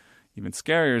getting even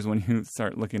scarier is when you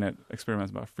start looking at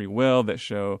experiments about free will that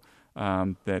show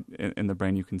that in the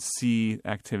brain you can see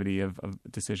activity of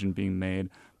decision being made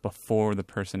before the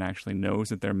person actually knows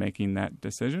that they're making that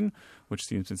decision, which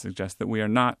seems to suggest that we are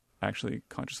not actually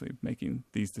consciously making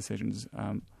these decisions,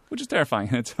 which is terrifying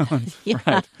in its own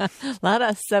right. A lot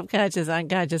of subconscious,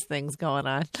 unconscious things going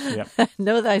on. Yep.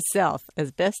 Know thyself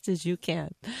as best as you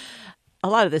can. A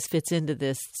lot of this fits into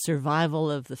this survival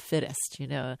of the fittest,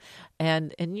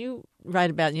 and you write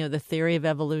about, the theory of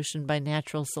evolution by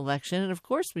natural selection. And of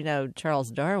course, we know Charles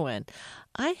Darwin.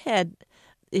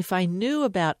 If I knew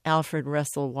about Alfred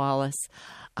Russel Wallace,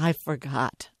 I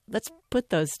forgot. Let's put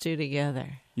those two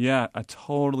together. Yeah, a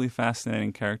totally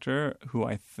fascinating character who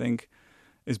I think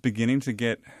is beginning to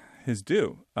get his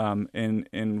due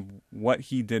in what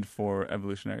he did for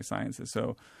evolutionary sciences.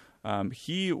 So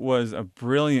he was a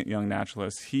brilliant young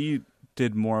naturalist. He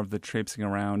did more of the traipsing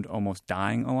around, almost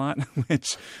dying a lot,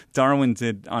 which Darwin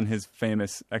did on his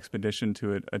famous expedition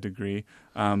to a degree,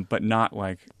 but not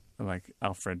like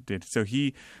Alfred did. So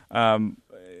he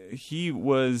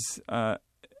was.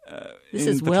 This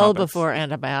is well before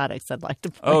antibiotics, I'd like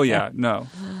to point out. Oh, yeah. No.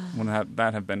 Wouldn't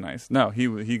that have been nice? No,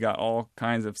 he got all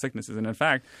kinds of sicknesses. And in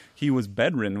fact, he was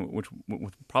bedridden,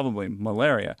 with probably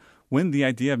malaria, when the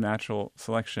idea of natural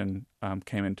selection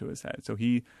came into his head. So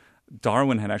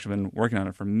Darwin had actually been working on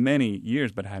it for many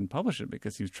years, but hadn't published it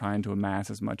because he was trying to amass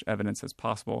as much evidence as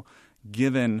possible,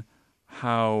 given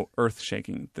how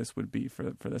earth-shaking this would be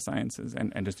for the sciences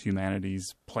and just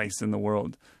humanity's place in the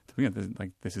world.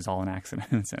 This is all an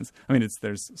accident in a sense. I mean,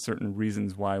 there's certain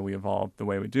reasons why we evolved the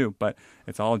way we do, but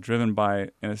it's all driven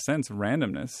by, in a sense,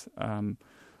 randomness.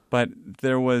 But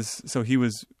he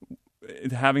was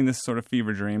having this sort of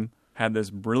fever dream, had this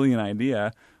brilliant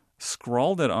idea,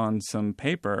 scrawled it on some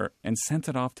paper, and sent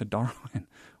it off to Darwin,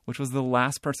 which was the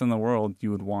last person in the world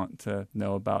you would want to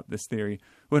know about this theory,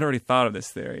 who had already thought of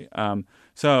this theory.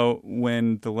 So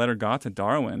when the letter got to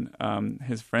Darwin,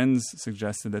 his friends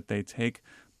suggested that they take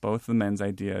both the men's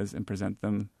ideas and present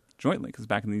them jointly, because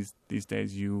back in these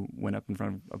days, you went up in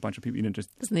front of a bunch of people. You didn't just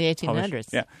it was in the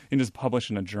 1800s. Yeah, you didn't just publish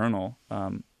in a journal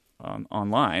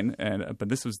online, but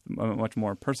this was a much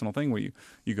more personal thing where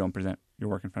you go and present your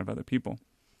work in front of other people.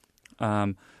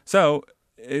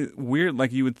 Weird,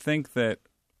 like you would think that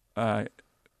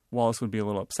Wallace would be a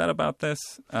little upset about this.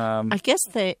 I guess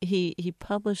he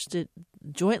published it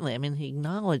jointly. I mean, he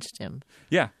acknowledged him.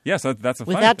 Yeah. So that's a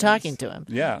without talking to him.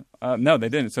 Yeah. No, they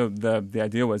didn't. So the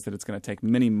idea was that it's going to take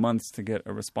many months to get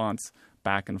a response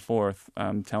back and forth,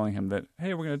 telling him that,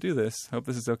 hey, we're going to do this. Hope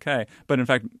this is okay. But in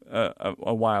fact,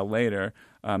 a while later,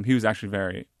 he was actually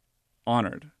very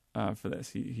honored for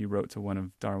this. He wrote to one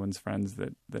of Darwin's friends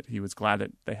that he was glad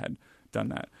that they had done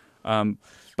that.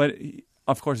 But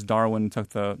of course, Darwin took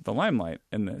the limelight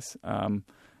in this.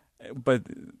 But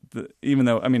even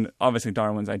though, I mean, obviously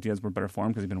Darwin's ideas were better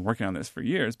formed because he'd been working on this for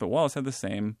years, but Wallace had the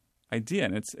same idea.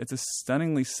 And it's a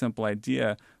stunningly simple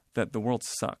idea that the world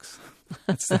sucks.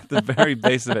 It's at the very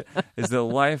base of it, is that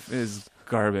life is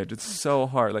garbage. It's so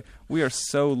hard. Like, we are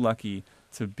so lucky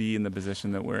to be in the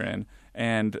position that we're in.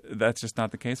 And that's just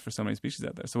not the case for so many species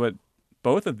out there. So what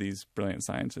both of these brilliant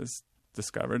scientists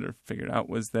discovered or figured out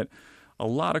was that a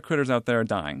lot of critters out there are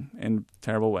dying in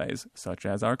terrible ways, such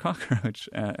as our cockroach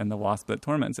and the wasp that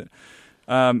torments it.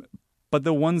 But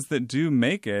the ones that do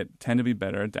make it tend to be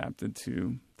better adapted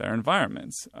to their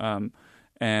environments.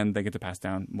 And they get to pass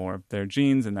down more of their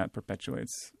genes, and that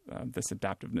perpetuates this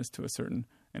adaptiveness to a certain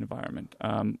environment.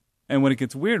 And when it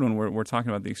gets weird, when we're talking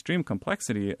about the extreme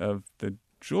complexity of the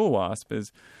jewel wasp,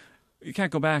 is you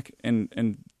can't go back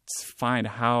and find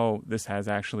how this has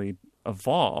actually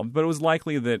evolved, but it was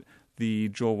likely that the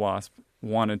jewel wasp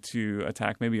wanted to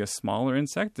attack maybe a smaller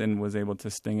insect and was able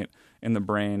to sting it in the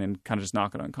brain and kind of just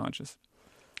knock it unconscious.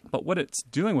 But what it's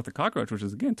doing with the cockroach, which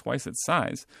is, again, twice its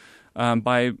size,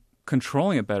 by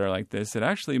controlling it better like this, it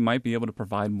actually might be able to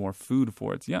provide more food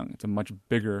for its young. It's a much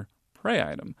bigger prey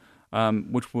item.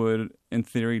 which would, in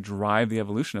theory, drive the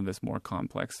evolution of this more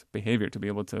complex behavior to be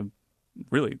able to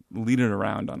really lead it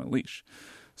around on a leash.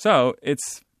 So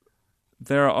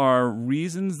there are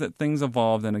reasons that things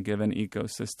evolved in a given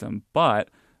ecosystem, but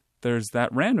there's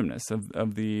that randomness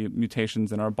of the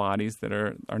mutations in our bodies that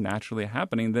are naturally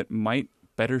happening that might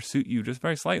better suit you just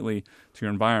very slightly to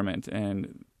your environment.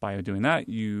 And by doing that,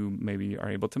 you maybe are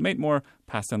able to mate more,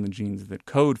 pass down the genes that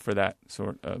code for that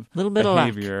sort of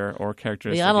behavior or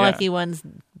characteristic. The unlucky ones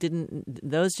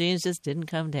those genes just didn't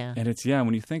come down. And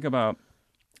when you think about,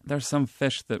 there's some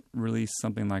fish that release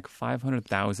something like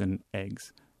 500,000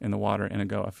 eggs in the water in a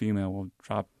go. A female will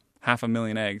drop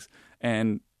 500,000 eggs.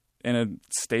 And in a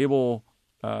stable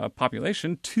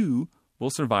population, 2 will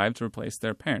survive to replace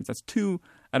their parents. That's 2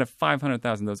 out of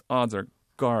 500,000. Those odds are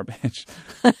garbage.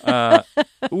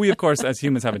 We, of course, as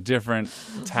humans, have a different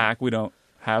tack. We don't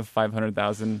have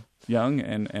 500,000 young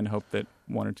and hope that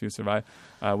 1 or 2 survive.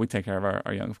 We take care of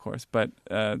our young, of course. But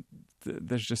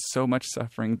there's just so much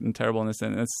suffering and terribleness.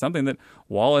 And it's something that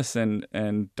Wallace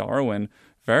and Darwin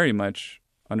very much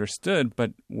understood,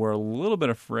 but were a little bit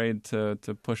afraid to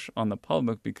push on the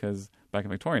public because back in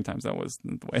Victorian times, that was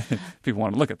the way that people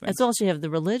wanted to look at things. As well as you have the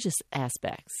religious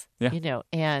aspects,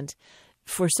 and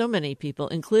for so many people,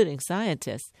 including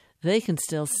scientists, they can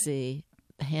still see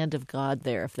the hand of God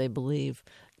there if they believe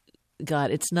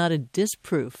God. It's not a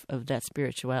disproof of that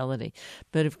spirituality.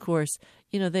 But of course,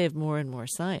 they have more and more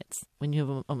science. When you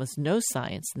have almost no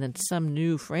science and then some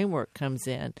new framework comes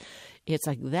in, it's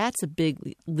like that's a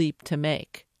big leap to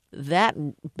make. That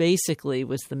basically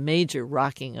was the major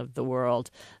rocking of the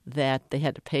world that they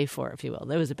had to pay for, if you will.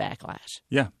 There was a backlash.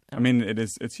 Yeah. I mean,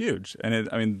 it's huge.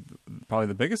 And probably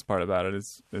the biggest part about it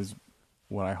is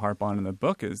what I harp on in the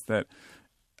book is that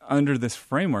under this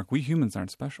framework, we humans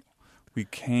aren't special. We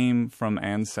came from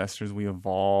ancestors. We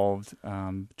evolved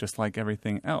just like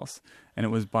everything else. And it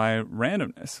was by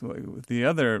randomness. The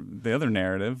other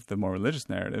narrative, the more religious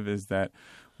narrative, is that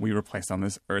we were placed on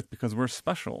this earth because we're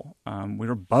special.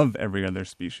 We're above every other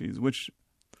species, which,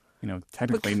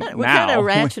 technically now... We're kind of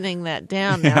ratcheting that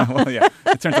down now. Yeah.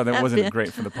 It turns out that wasn't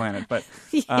great for the planet. But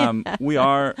we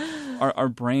are... Our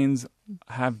brains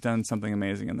have done something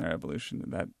amazing in their evolution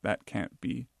that can't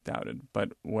be doubted.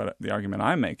 But what the argument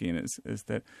I'm making is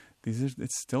that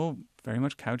it's still very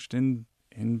much couched in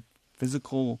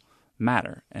physical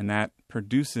matter, and that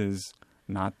produces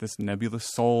not this nebulous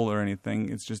soul or anything.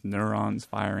 It's just neurons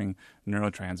firing,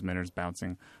 neurotransmitters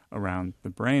bouncing around the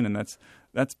brain, and that's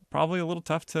probably a little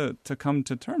tough to come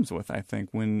to terms with, I think,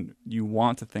 when you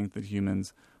want to think that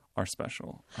humans are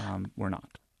special. We're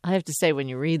not. I have to say, when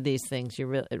you read these things,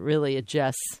 it really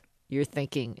adjusts your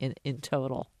thinking in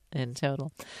total.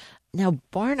 Now,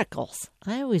 barnacles.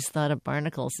 I always thought of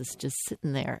barnacles as just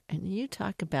sitting there. And you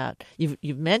talk about,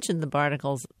 you've mentioned the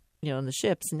barnacles, in the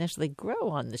ships, and actually grow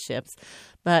on the ships.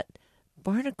 But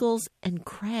barnacles and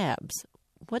crabs,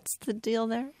 what's the deal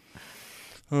there?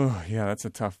 Oh yeah, that's a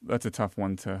tough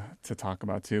one to talk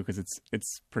about too, because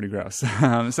it's pretty gross.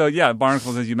 So yeah,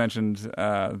 barnacles, as you mentioned,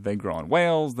 they grow on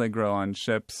whales, they grow on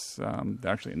ships.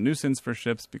 They're actually a nuisance for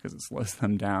ships because it slows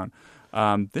them down.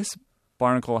 This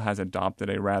barnacle has adopted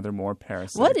a rather more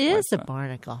parasitic What is lifestyle. a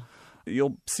barnacle?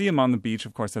 You'll see them on the beach,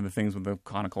 of course. They're the things with the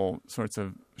conical sorts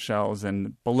of shells,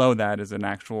 and below that is an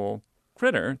actual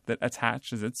critter that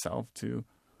attaches itself to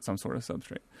some sort of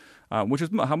substrate, which is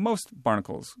how most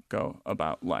barnacles go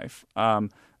about life.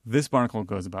 This barnacle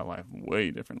goes about life way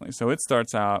differently. So it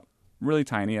starts out really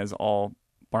tiny, as all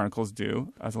barnacles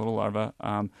do, as a little larva.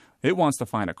 It wants to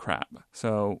find a crab.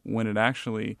 So when it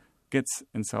actually gets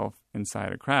itself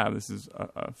inside a crab, this is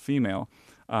a female,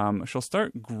 she'll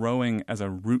start growing as a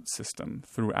root system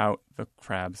throughout the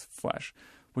crab's flesh,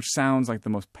 which sounds like the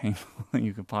most painful thing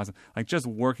you could possibly, like just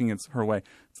working her way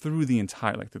through the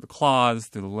entire, like through the claws,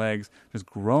 through the legs, just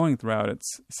growing throughout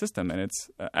its system. And it's,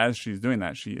 as she's doing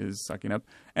that, she is sucking up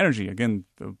energy. Again,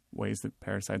 the ways that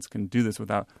parasites can do this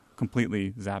without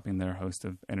completely zapping their host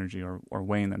of energy or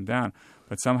weighing them down.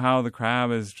 But somehow the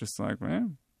crab is just like,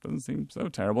 doesn't seem so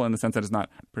terrible in the sense that it's not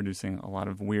producing a lot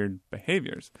of weird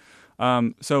behaviors.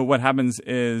 So what happens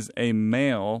is a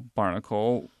male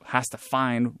barnacle has to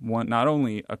find one, not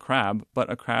only a crab,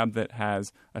 but a crab that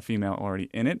has a female already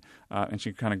in it. And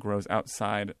she kind of grows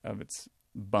outside of its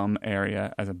bum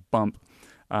area as a bump.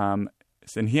 And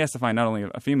he has to find not only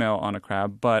a female on a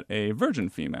crab, but a virgin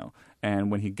female.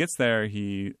 And when he gets there,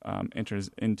 he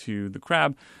enters into the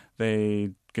crab.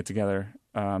 They get together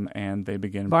and they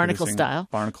begin barnacle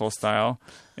style,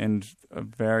 in a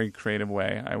very creative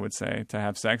way, I would say, to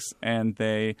have sex, and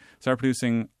they start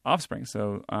producing offspring.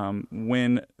 So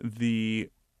when the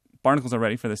barnacles are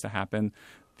ready for this to happen,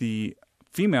 the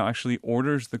female actually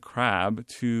orders the crab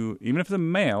to, even if it's a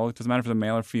male, it doesn't matter if it's a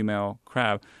male or female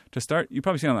crab, to start. You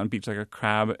probably seen it on the beach, like a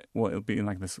crab. Well, it'll be in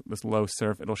like this low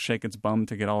surf. It'll shake its bum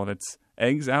to get all of its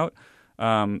eggs out.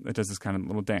 It does this kind of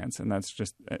little dance, and that's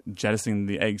just jettisoning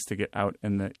the eggs to get out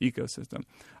in the ecosystem.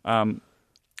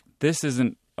 This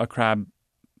isn't a crab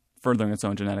furthering its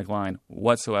own genetic line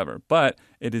whatsoever, but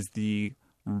it is the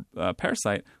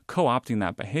parasite co-opting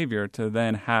that behavior to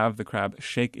then have the crab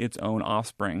shake its own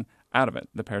offspring out of it,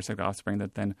 the parasitic offspring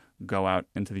that then go out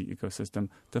into the ecosystem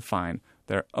to find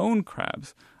their own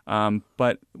crabs.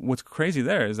 But what's crazy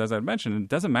there is, as I mentioned, it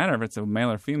doesn't matter if it's a male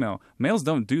or female. Males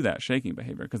don't do that shaking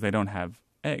behavior because they don't have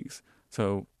eggs.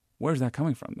 So where's that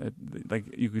coming from? Like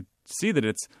you could see that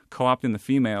it's co-opting the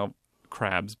female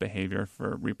crab's behavior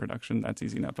for reproduction. That's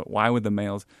easy enough. But why would the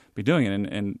males be doing it?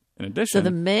 And in addition, so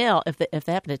the male, if they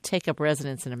happen to take up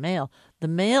residence in a male, the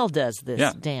male does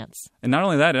this dance. And not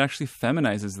only that, it actually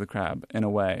feminizes the crab in a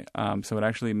way. So it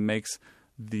actually makes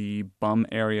the bum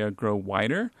area grow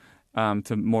wider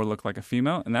to more look like a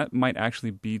female. And that might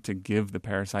actually be to give the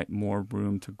parasite more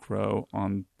room to grow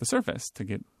on the surface, to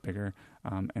get bigger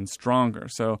and stronger.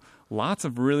 So lots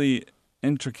of really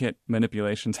intricate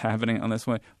manipulations happening on this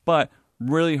one, but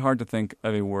really hard to think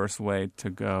of a worse way to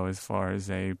go as far as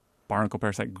a barnacle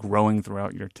parasite growing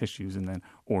throughout your tissues and then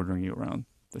ordering you around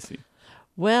the sea.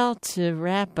 Well, to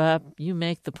wrap up, you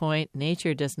make the point,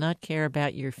 nature does not care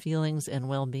about your feelings and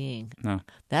well-being. No.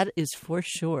 That is for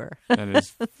sure. That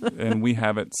is, and we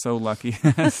have it so lucky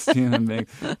as human beings,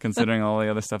 considering all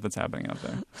the other stuff that's happening out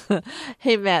there.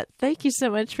 Hey, Matt, thank you so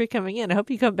much for coming in. I hope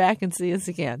you come back and see us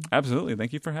again. Absolutely.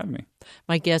 Thank you for having me.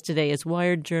 My guest today is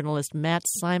Wired journalist Matt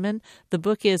Simon. The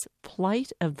book is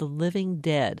Plight of the Living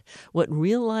Dead, What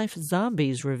Real-Life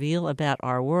Zombies Reveal About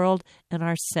Our World and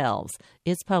Ourselves.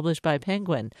 It's published by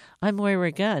Penguin. I'm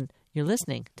Moira Gunn. You're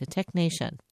listening to Tech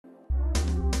Nation.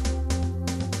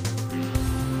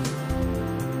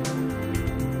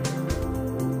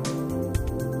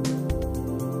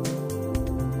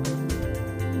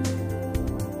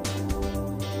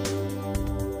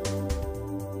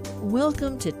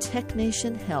 Welcome to Tech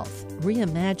Nation Health,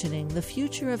 reimagining the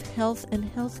future of health and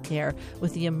healthcare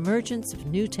with the emergence of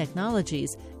new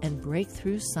technologies and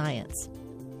breakthrough science.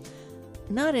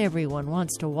 Not everyone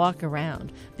wants to walk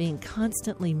around being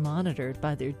constantly monitored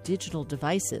by their digital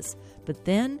devices, but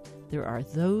then there are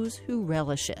those who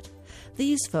relish it.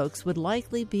 These folks would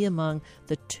likely be among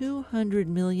the 200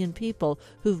 million people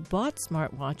who've bought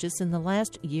smartwatches in the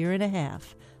last year and a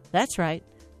half. That's right,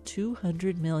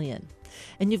 200 million.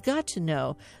 And you've got to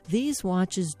know, these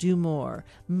watches do more,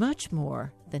 much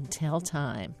more than tell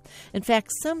time. In fact,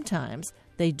 sometimes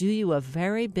they do you a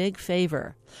very big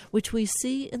favor, which we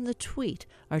see in the tweet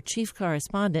our chief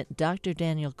correspondent, Dr.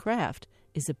 Daniel Kraft,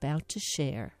 is about to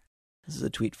share. This is a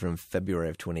tweet from February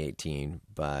of 2018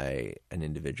 by an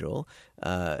individual.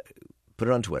 Put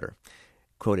it on Twitter.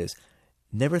 Quote is,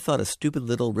 "Never thought a stupid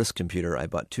little wrist computer I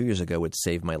bought 2 years ago would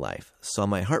save my life. Saw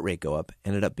my heart rate go up,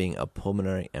 ended up being a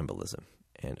pulmonary embolism."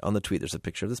 And on the tweet, there's a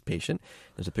picture of this patient.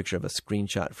 There's a picture of a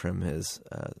screenshot from his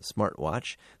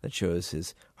smartwatch that shows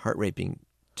his heart rate being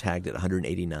tagged at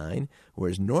 189,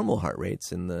 whereas normal heart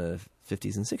rate's in the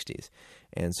 50s and 60s.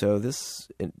 And so this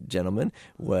gentleman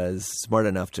was smart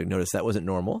enough to notice that wasn't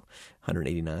normal,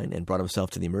 189, and brought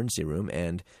himself to the emergency room.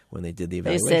 And when they did the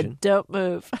evaluation, they said, "Don't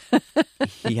move."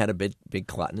 He had a big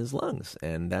clot in his lungs,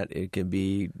 and that it can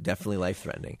be definitely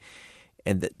life-threatening.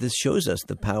 And this shows us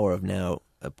the power of now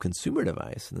a consumer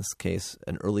device, in this case,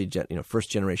 an early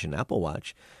first-generation Apple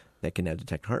Watch that can now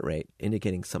detect heart rate,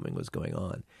 indicating something was going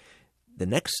on. The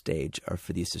next stage are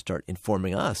for these to start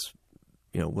informing us,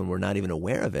 when we're not even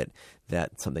aware of it,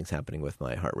 that something's happening with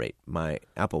my heart rate. My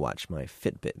Apple Watch, my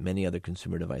Fitbit, many other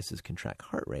consumer devices can track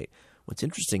heart rate. What's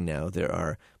interesting now, there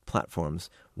are platforms.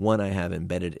 One I have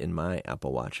embedded in my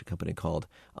Apple Watch, a company called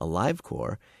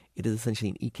AliveCore. It is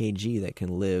essentially an EKG that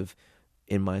can live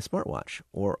in my smartwatch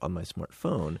or on my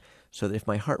smartphone, so that if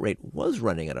my heart rate was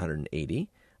running at 180,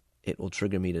 it will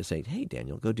trigger me to say, "Hey,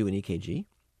 Daniel, go do an EKG."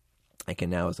 I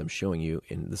can now, as I'm showing you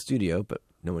in the studio, but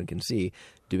no one can see,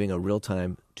 doing a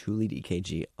real-time 2-lead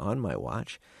EKG on my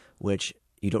watch, which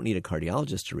you don't need a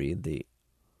cardiologist to read. The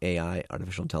AI,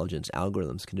 artificial intelligence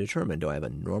algorithms can determine, do I have a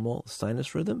normal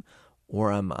sinus rhythm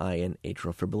or am I in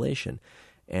atrial fibrillation?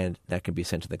 And that can be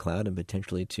sent to the cloud and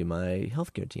potentially to my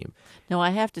healthcare team. Now,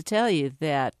 I have to tell you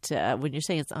that when you're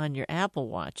saying it's on your Apple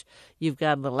Watch, you've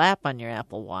got a little app on your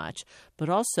Apple Watch, but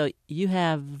also you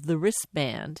have the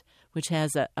wristband, which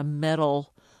has a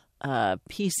metal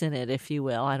piece in it, if you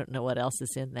will. I don't know what else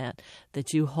is in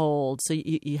that you hold. So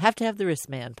you have to have the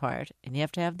wristband part, and you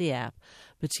have to have the app.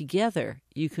 But together,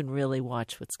 you can really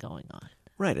watch what's going on.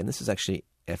 Right, and this is actually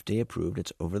FDA approved.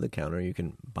 It's over the counter. You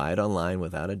can buy it online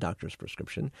without a doctor's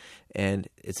prescription. And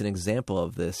it's an example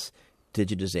of this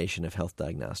digitization of health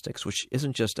diagnostics, which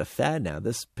isn't just a fad now.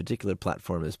 This particular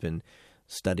platform has been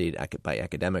studied by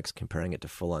academics, comparing it to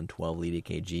full-on 12-lead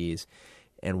EKGs.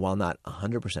 And while not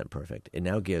 100% perfect, it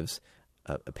now gives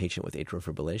a patient with atrial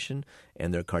fibrillation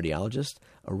and their cardiologist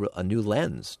a new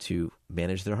lens to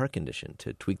manage their heart condition,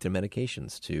 to tweak their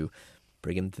medications, to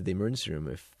bring them to the emergency room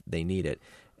if they need it.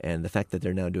 And the fact that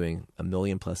they're now doing 1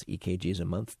 million plus EKGs a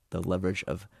month, the leverage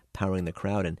of powering the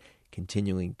crowd and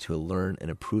continuing to learn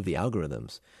and improve the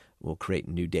algorithms will create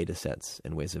new data sets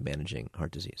and ways of managing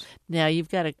heart disease. Now, you've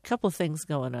got a couple things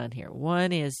going on here.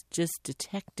 One is just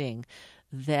detecting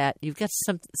that you've got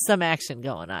some action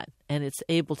going on, and it's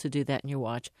able to do that in your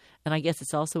watch. And I guess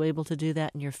it's also able to do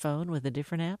that in your phone with a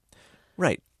different app?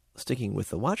 Right. Sticking with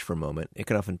the watch for a moment, it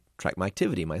can often track my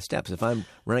activity, my steps. If I'm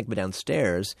running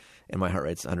downstairs and my heart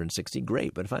rate's 160,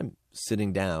 great. But if I'm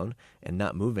sitting down and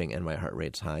not moving and my heart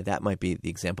rate's high, that might be the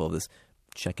example of this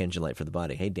check engine light for the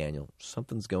body. Hey, Daniel,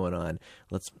 something's going on.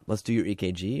 Let's do your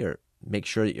EKG, or make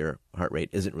sure that your heart rate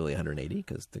isn't really 180,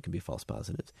 because there can be false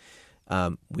positives.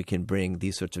 We can bring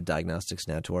these sorts of diagnostics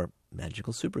now to our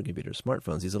magical supercomputers,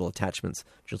 smartphones. These little attachments,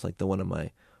 just like the one on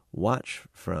my watch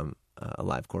from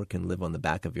AliveCor, can live on the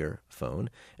back of your phone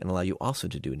and allow you also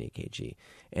to do an EKG.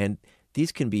 And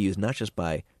these can be used not just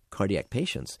by cardiac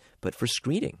patients, but for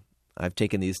screening. I've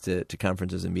taken these to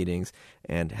conferences and meetings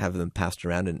and have them passed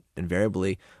around, and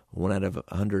invariably 1 out of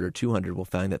 100 or 200 will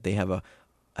find that they have a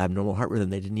abnormal heart rhythm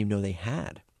they didn't even know they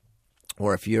had.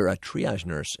 Or if you're a triage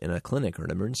nurse in a clinic or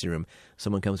an emergency room,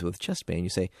 someone comes with chest pain, you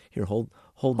say, "Here, hold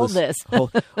this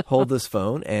hold this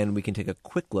phone," and we can take a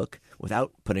quick look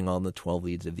without putting on the 12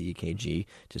 leads of the EKG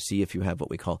to see if you have what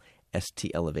we call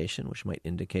ST elevation, which might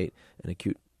indicate an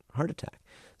acute heart attack.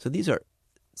 So these are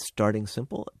starting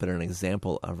simple, but an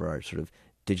example of our sort of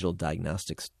digital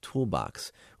diagnostics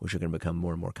toolbox, which are going to become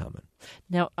more and more common.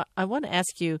 Now, I want to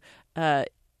ask you,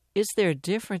 is there a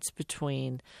difference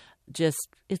between just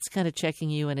it's kind of checking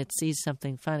you and it sees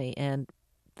something funny, and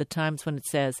the times when it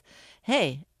says,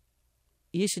 hey,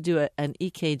 you should do an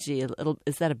EKG,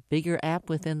 is that a bigger app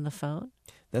within the phone?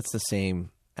 That's the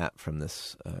same app from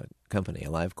this company,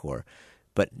 AliveCor.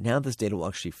 But now this data will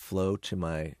actually flow to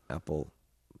my Apple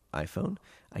iPhone.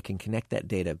 I can connect that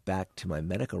data back to my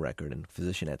medical record and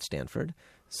physician at Stanford.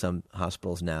 Some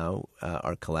hospitals now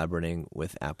are collaborating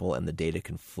with Apple, and the data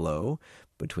can flow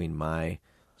between my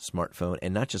smartphone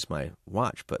and not just my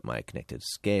watch, but my connected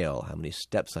scale, how many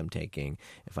steps I'm taking.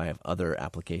 If I have other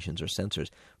applications or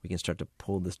sensors, we can start to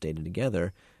pull this data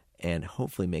together and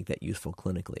hopefully make that useful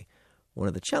clinically. One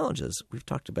of the challenges, we've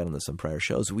talked about on some prior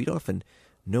shows, we don't often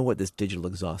know what this digital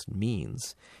exhaust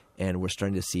means. And we're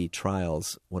starting to see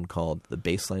trials, one called the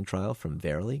Baseline trial from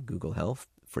Verily, Google Health,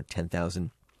 for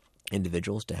 10,000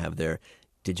 individuals to have their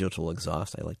digital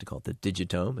exhaust. I like to call it the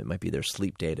digitome. It might be their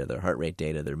sleep data, their heart rate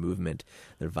data, their movement,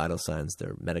 their vital signs,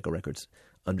 their medical records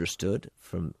understood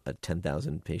from a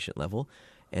 10,000 patient level.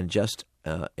 And just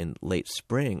in late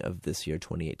spring of this year,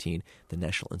 2018, the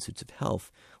National Institutes of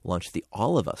Health launched the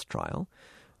All of Us trial.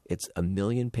 It's a 1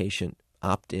 million patient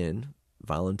opt-in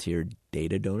volunteer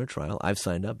data donor trial. I've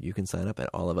signed up. You can sign up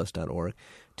at allofus.org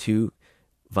to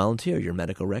volunteer your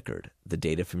medical record, the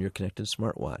data from your connected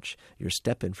smartwatch, your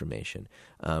step information,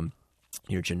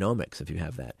 your genomics if you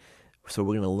have that. So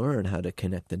we're going to learn how to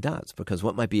connect the dots, because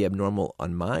what might be abnormal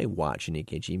on my watch and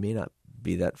EKG may not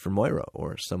be that for Moira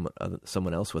or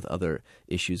someone else with other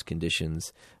issues,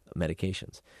 conditions,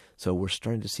 medications. So we're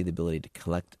starting to see the ability to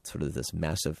collect sort of this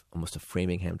massive, almost a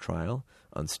Framingham trial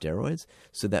on steroids,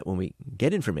 so that when we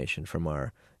get information from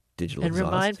our digital exhaust.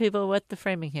 And remind people what the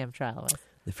Framingham trial was.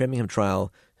 The Framingham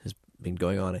trial has been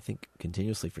going on, I think,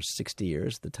 continuously for 60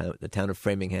 years. The town of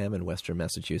Framingham in western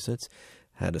Massachusetts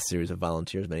had a series of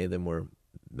volunteers. Many of them were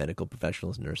medical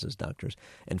professionals, nurses, doctors,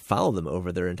 and followed them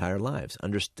over their entire lives.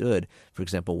 Understood, for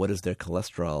example, what does their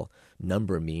cholesterol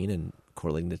number mean and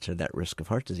correlating to that risk of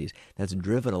heart disease. That's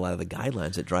driven a lot of the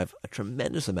guidelines that drive a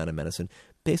tremendous amount of medicine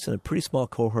based on a pretty small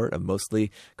cohort of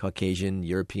mostly Caucasian,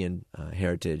 European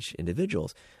heritage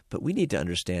individuals. But we need to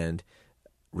understand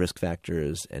risk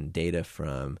factors and data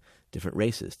from different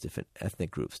races, different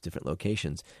ethnic groups, different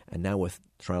locations. And now with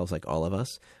trials like All of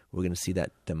Us, we're going to see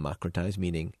that democratized,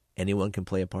 meaning anyone can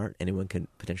play a part. Anyone can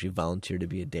potentially volunteer to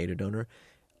be a data donor,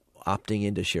 opting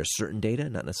in to share certain data,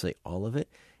 not necessarily all of it.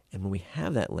 And when we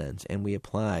have that lens and we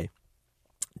apply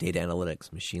data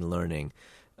analytics, machine learning,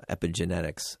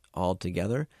 epigenetics all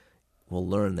together, we'll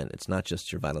learn that it's not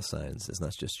just your vital signs, it's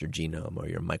not just your genome or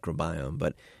your microbiome,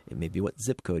 but it may be what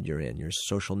zip code you're in, your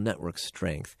social network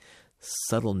strength,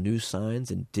 subtle new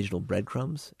signs and digital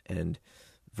breadcrumbs and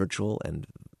virtual and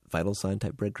vital sign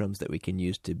type breadcrumbs that we can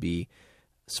use to be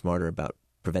smarter about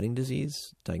preventing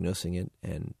disease, diagnosing it,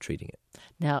 and treating it.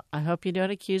 Now, I hope you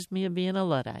don't accuse me of being a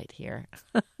Luddite here.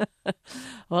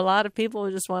 Well, a lot of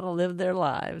people just want to live their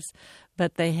lives,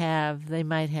 but they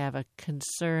might have a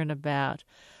concern about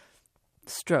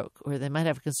stroke, or they might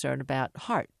have a concern about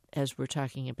heart, as we're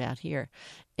talking about here.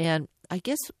 And I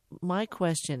guess my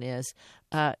question is,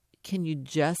 can you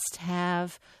just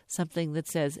have something that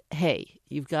says, hey,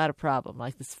 you've got a problem,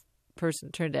 like this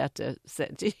person turned out to say,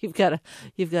 you've got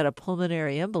a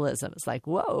pulmonary embolism. It's like,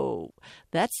 whoa,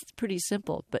 that's pretty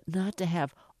simple, but not to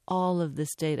have all of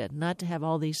this data, not to have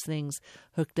all these things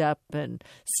hooked up and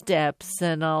steps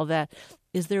and all that.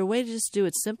 Is there a way to just do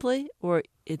it simply, or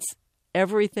it's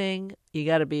everything, you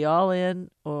got to be all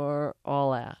in or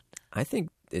all out? I think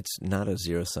it's not a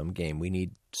zero-sum game. We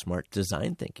need smart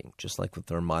design thinking, just like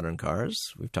with our modern cars.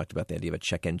 We've talked about the idea of a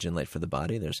check engine light for the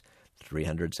body. There's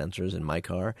 300 sensors in my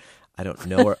car. I don't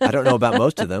know about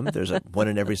most of them. There's one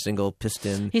in every single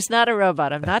piston. He's not a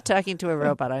robot. I'm not talking to a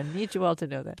robot. I need you all to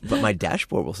know that. But my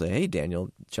dashboard will say, hey,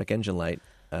 Daniel, check engine light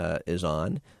is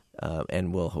on.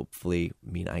 And will hopefully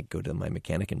mean I go to my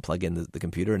mechanic and plug in the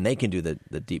computer, and they can do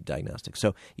the deep diagnostics.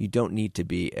 So you don't need to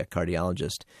be a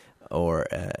cardiologist or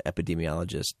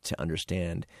epidemiologist to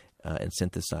understand and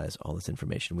synthesize all this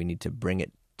information. We need to bring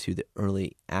it to the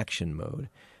early action mode,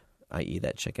 i.e.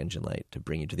 that check engine light, to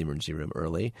bring you to the emergency room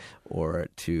early, or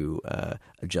to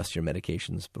adjust your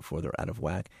medications before they're out of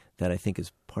whack. That I think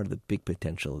is part of the big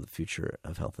potential of the future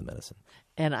of health and medicine.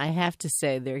 And I have to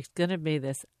say, there's going to be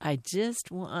this, I just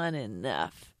want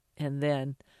enough. And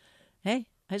then, hey,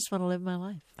 I just want to live my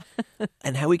life.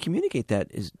 And how we communicate that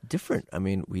is different. I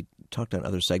mean, we talked on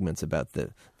other segments about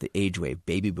the age wave,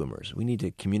 baby boomers. We need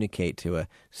to communicate to a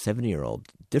 70-year-old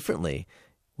differently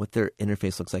what their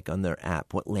interface looks like on their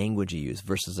app, what language you use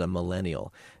versus a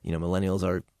millennial. You know, millennials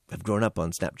have grown up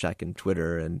on Snapchat and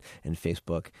Twitter and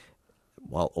Facebook,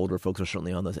 while older folks are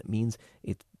certainly on those. It means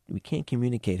we can't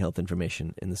communicate health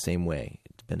information in the same way,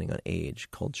 depending on age,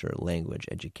 culture, language,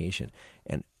 education.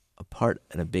 And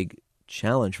a big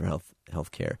challenge for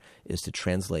healthcare is to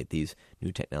translate these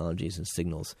new technologies and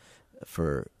signals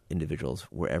for individuals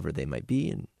wherever they might be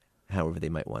and however they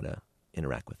might want to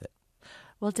interact with it.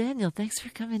 Well, Daniel, thanks for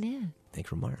coming in. Thanks,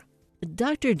 Ramara.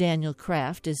 Dr. Daniel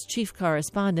Kraft is Chief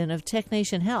Correspondent of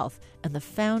TechNation Health and the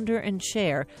founder and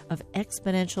chair of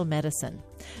Exponential Medicine.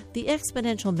 The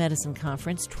Exponential Medicine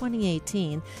Conference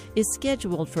 2018 is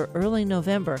scheduled for early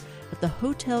November at the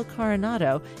Hotel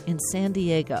Coronado in San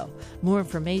Diego. More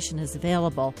information is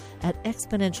available at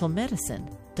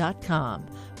exponentialmedicine.com.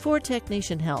 For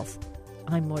TechNation Health,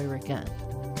 I'm Moira Gunn.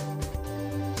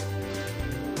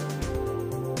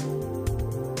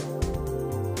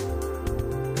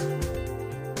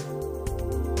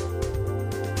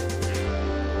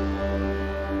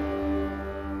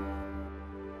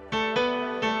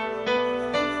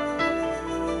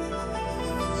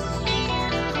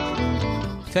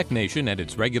 TechNation and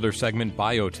its regular segment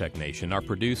BioTechNation are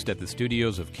produced at the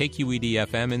studios of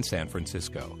KQED-FM in San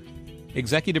Francisco.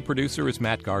 Executive producer is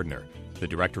Matt Gardner. The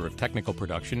director of technical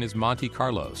production is Monty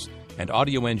Carlos. And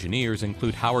audio engineers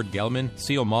include Howard Gelman,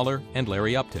 Seal Muller, and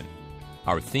Larry Upton.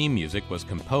 Our theme music was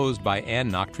composed by Ann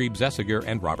Nachtrieb-Zessiger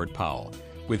and Robert Powell,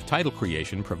 with title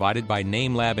creation provided by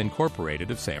NameLab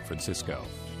Incorporated of San Francisco.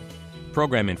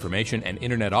 Program information and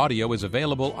internet audio is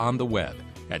available on the web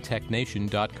at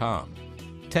technation.com.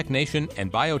 TechNation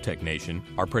and BioTechNation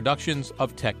are productions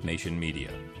of TechNation Media.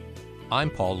 I'm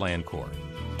Paul Landcourt.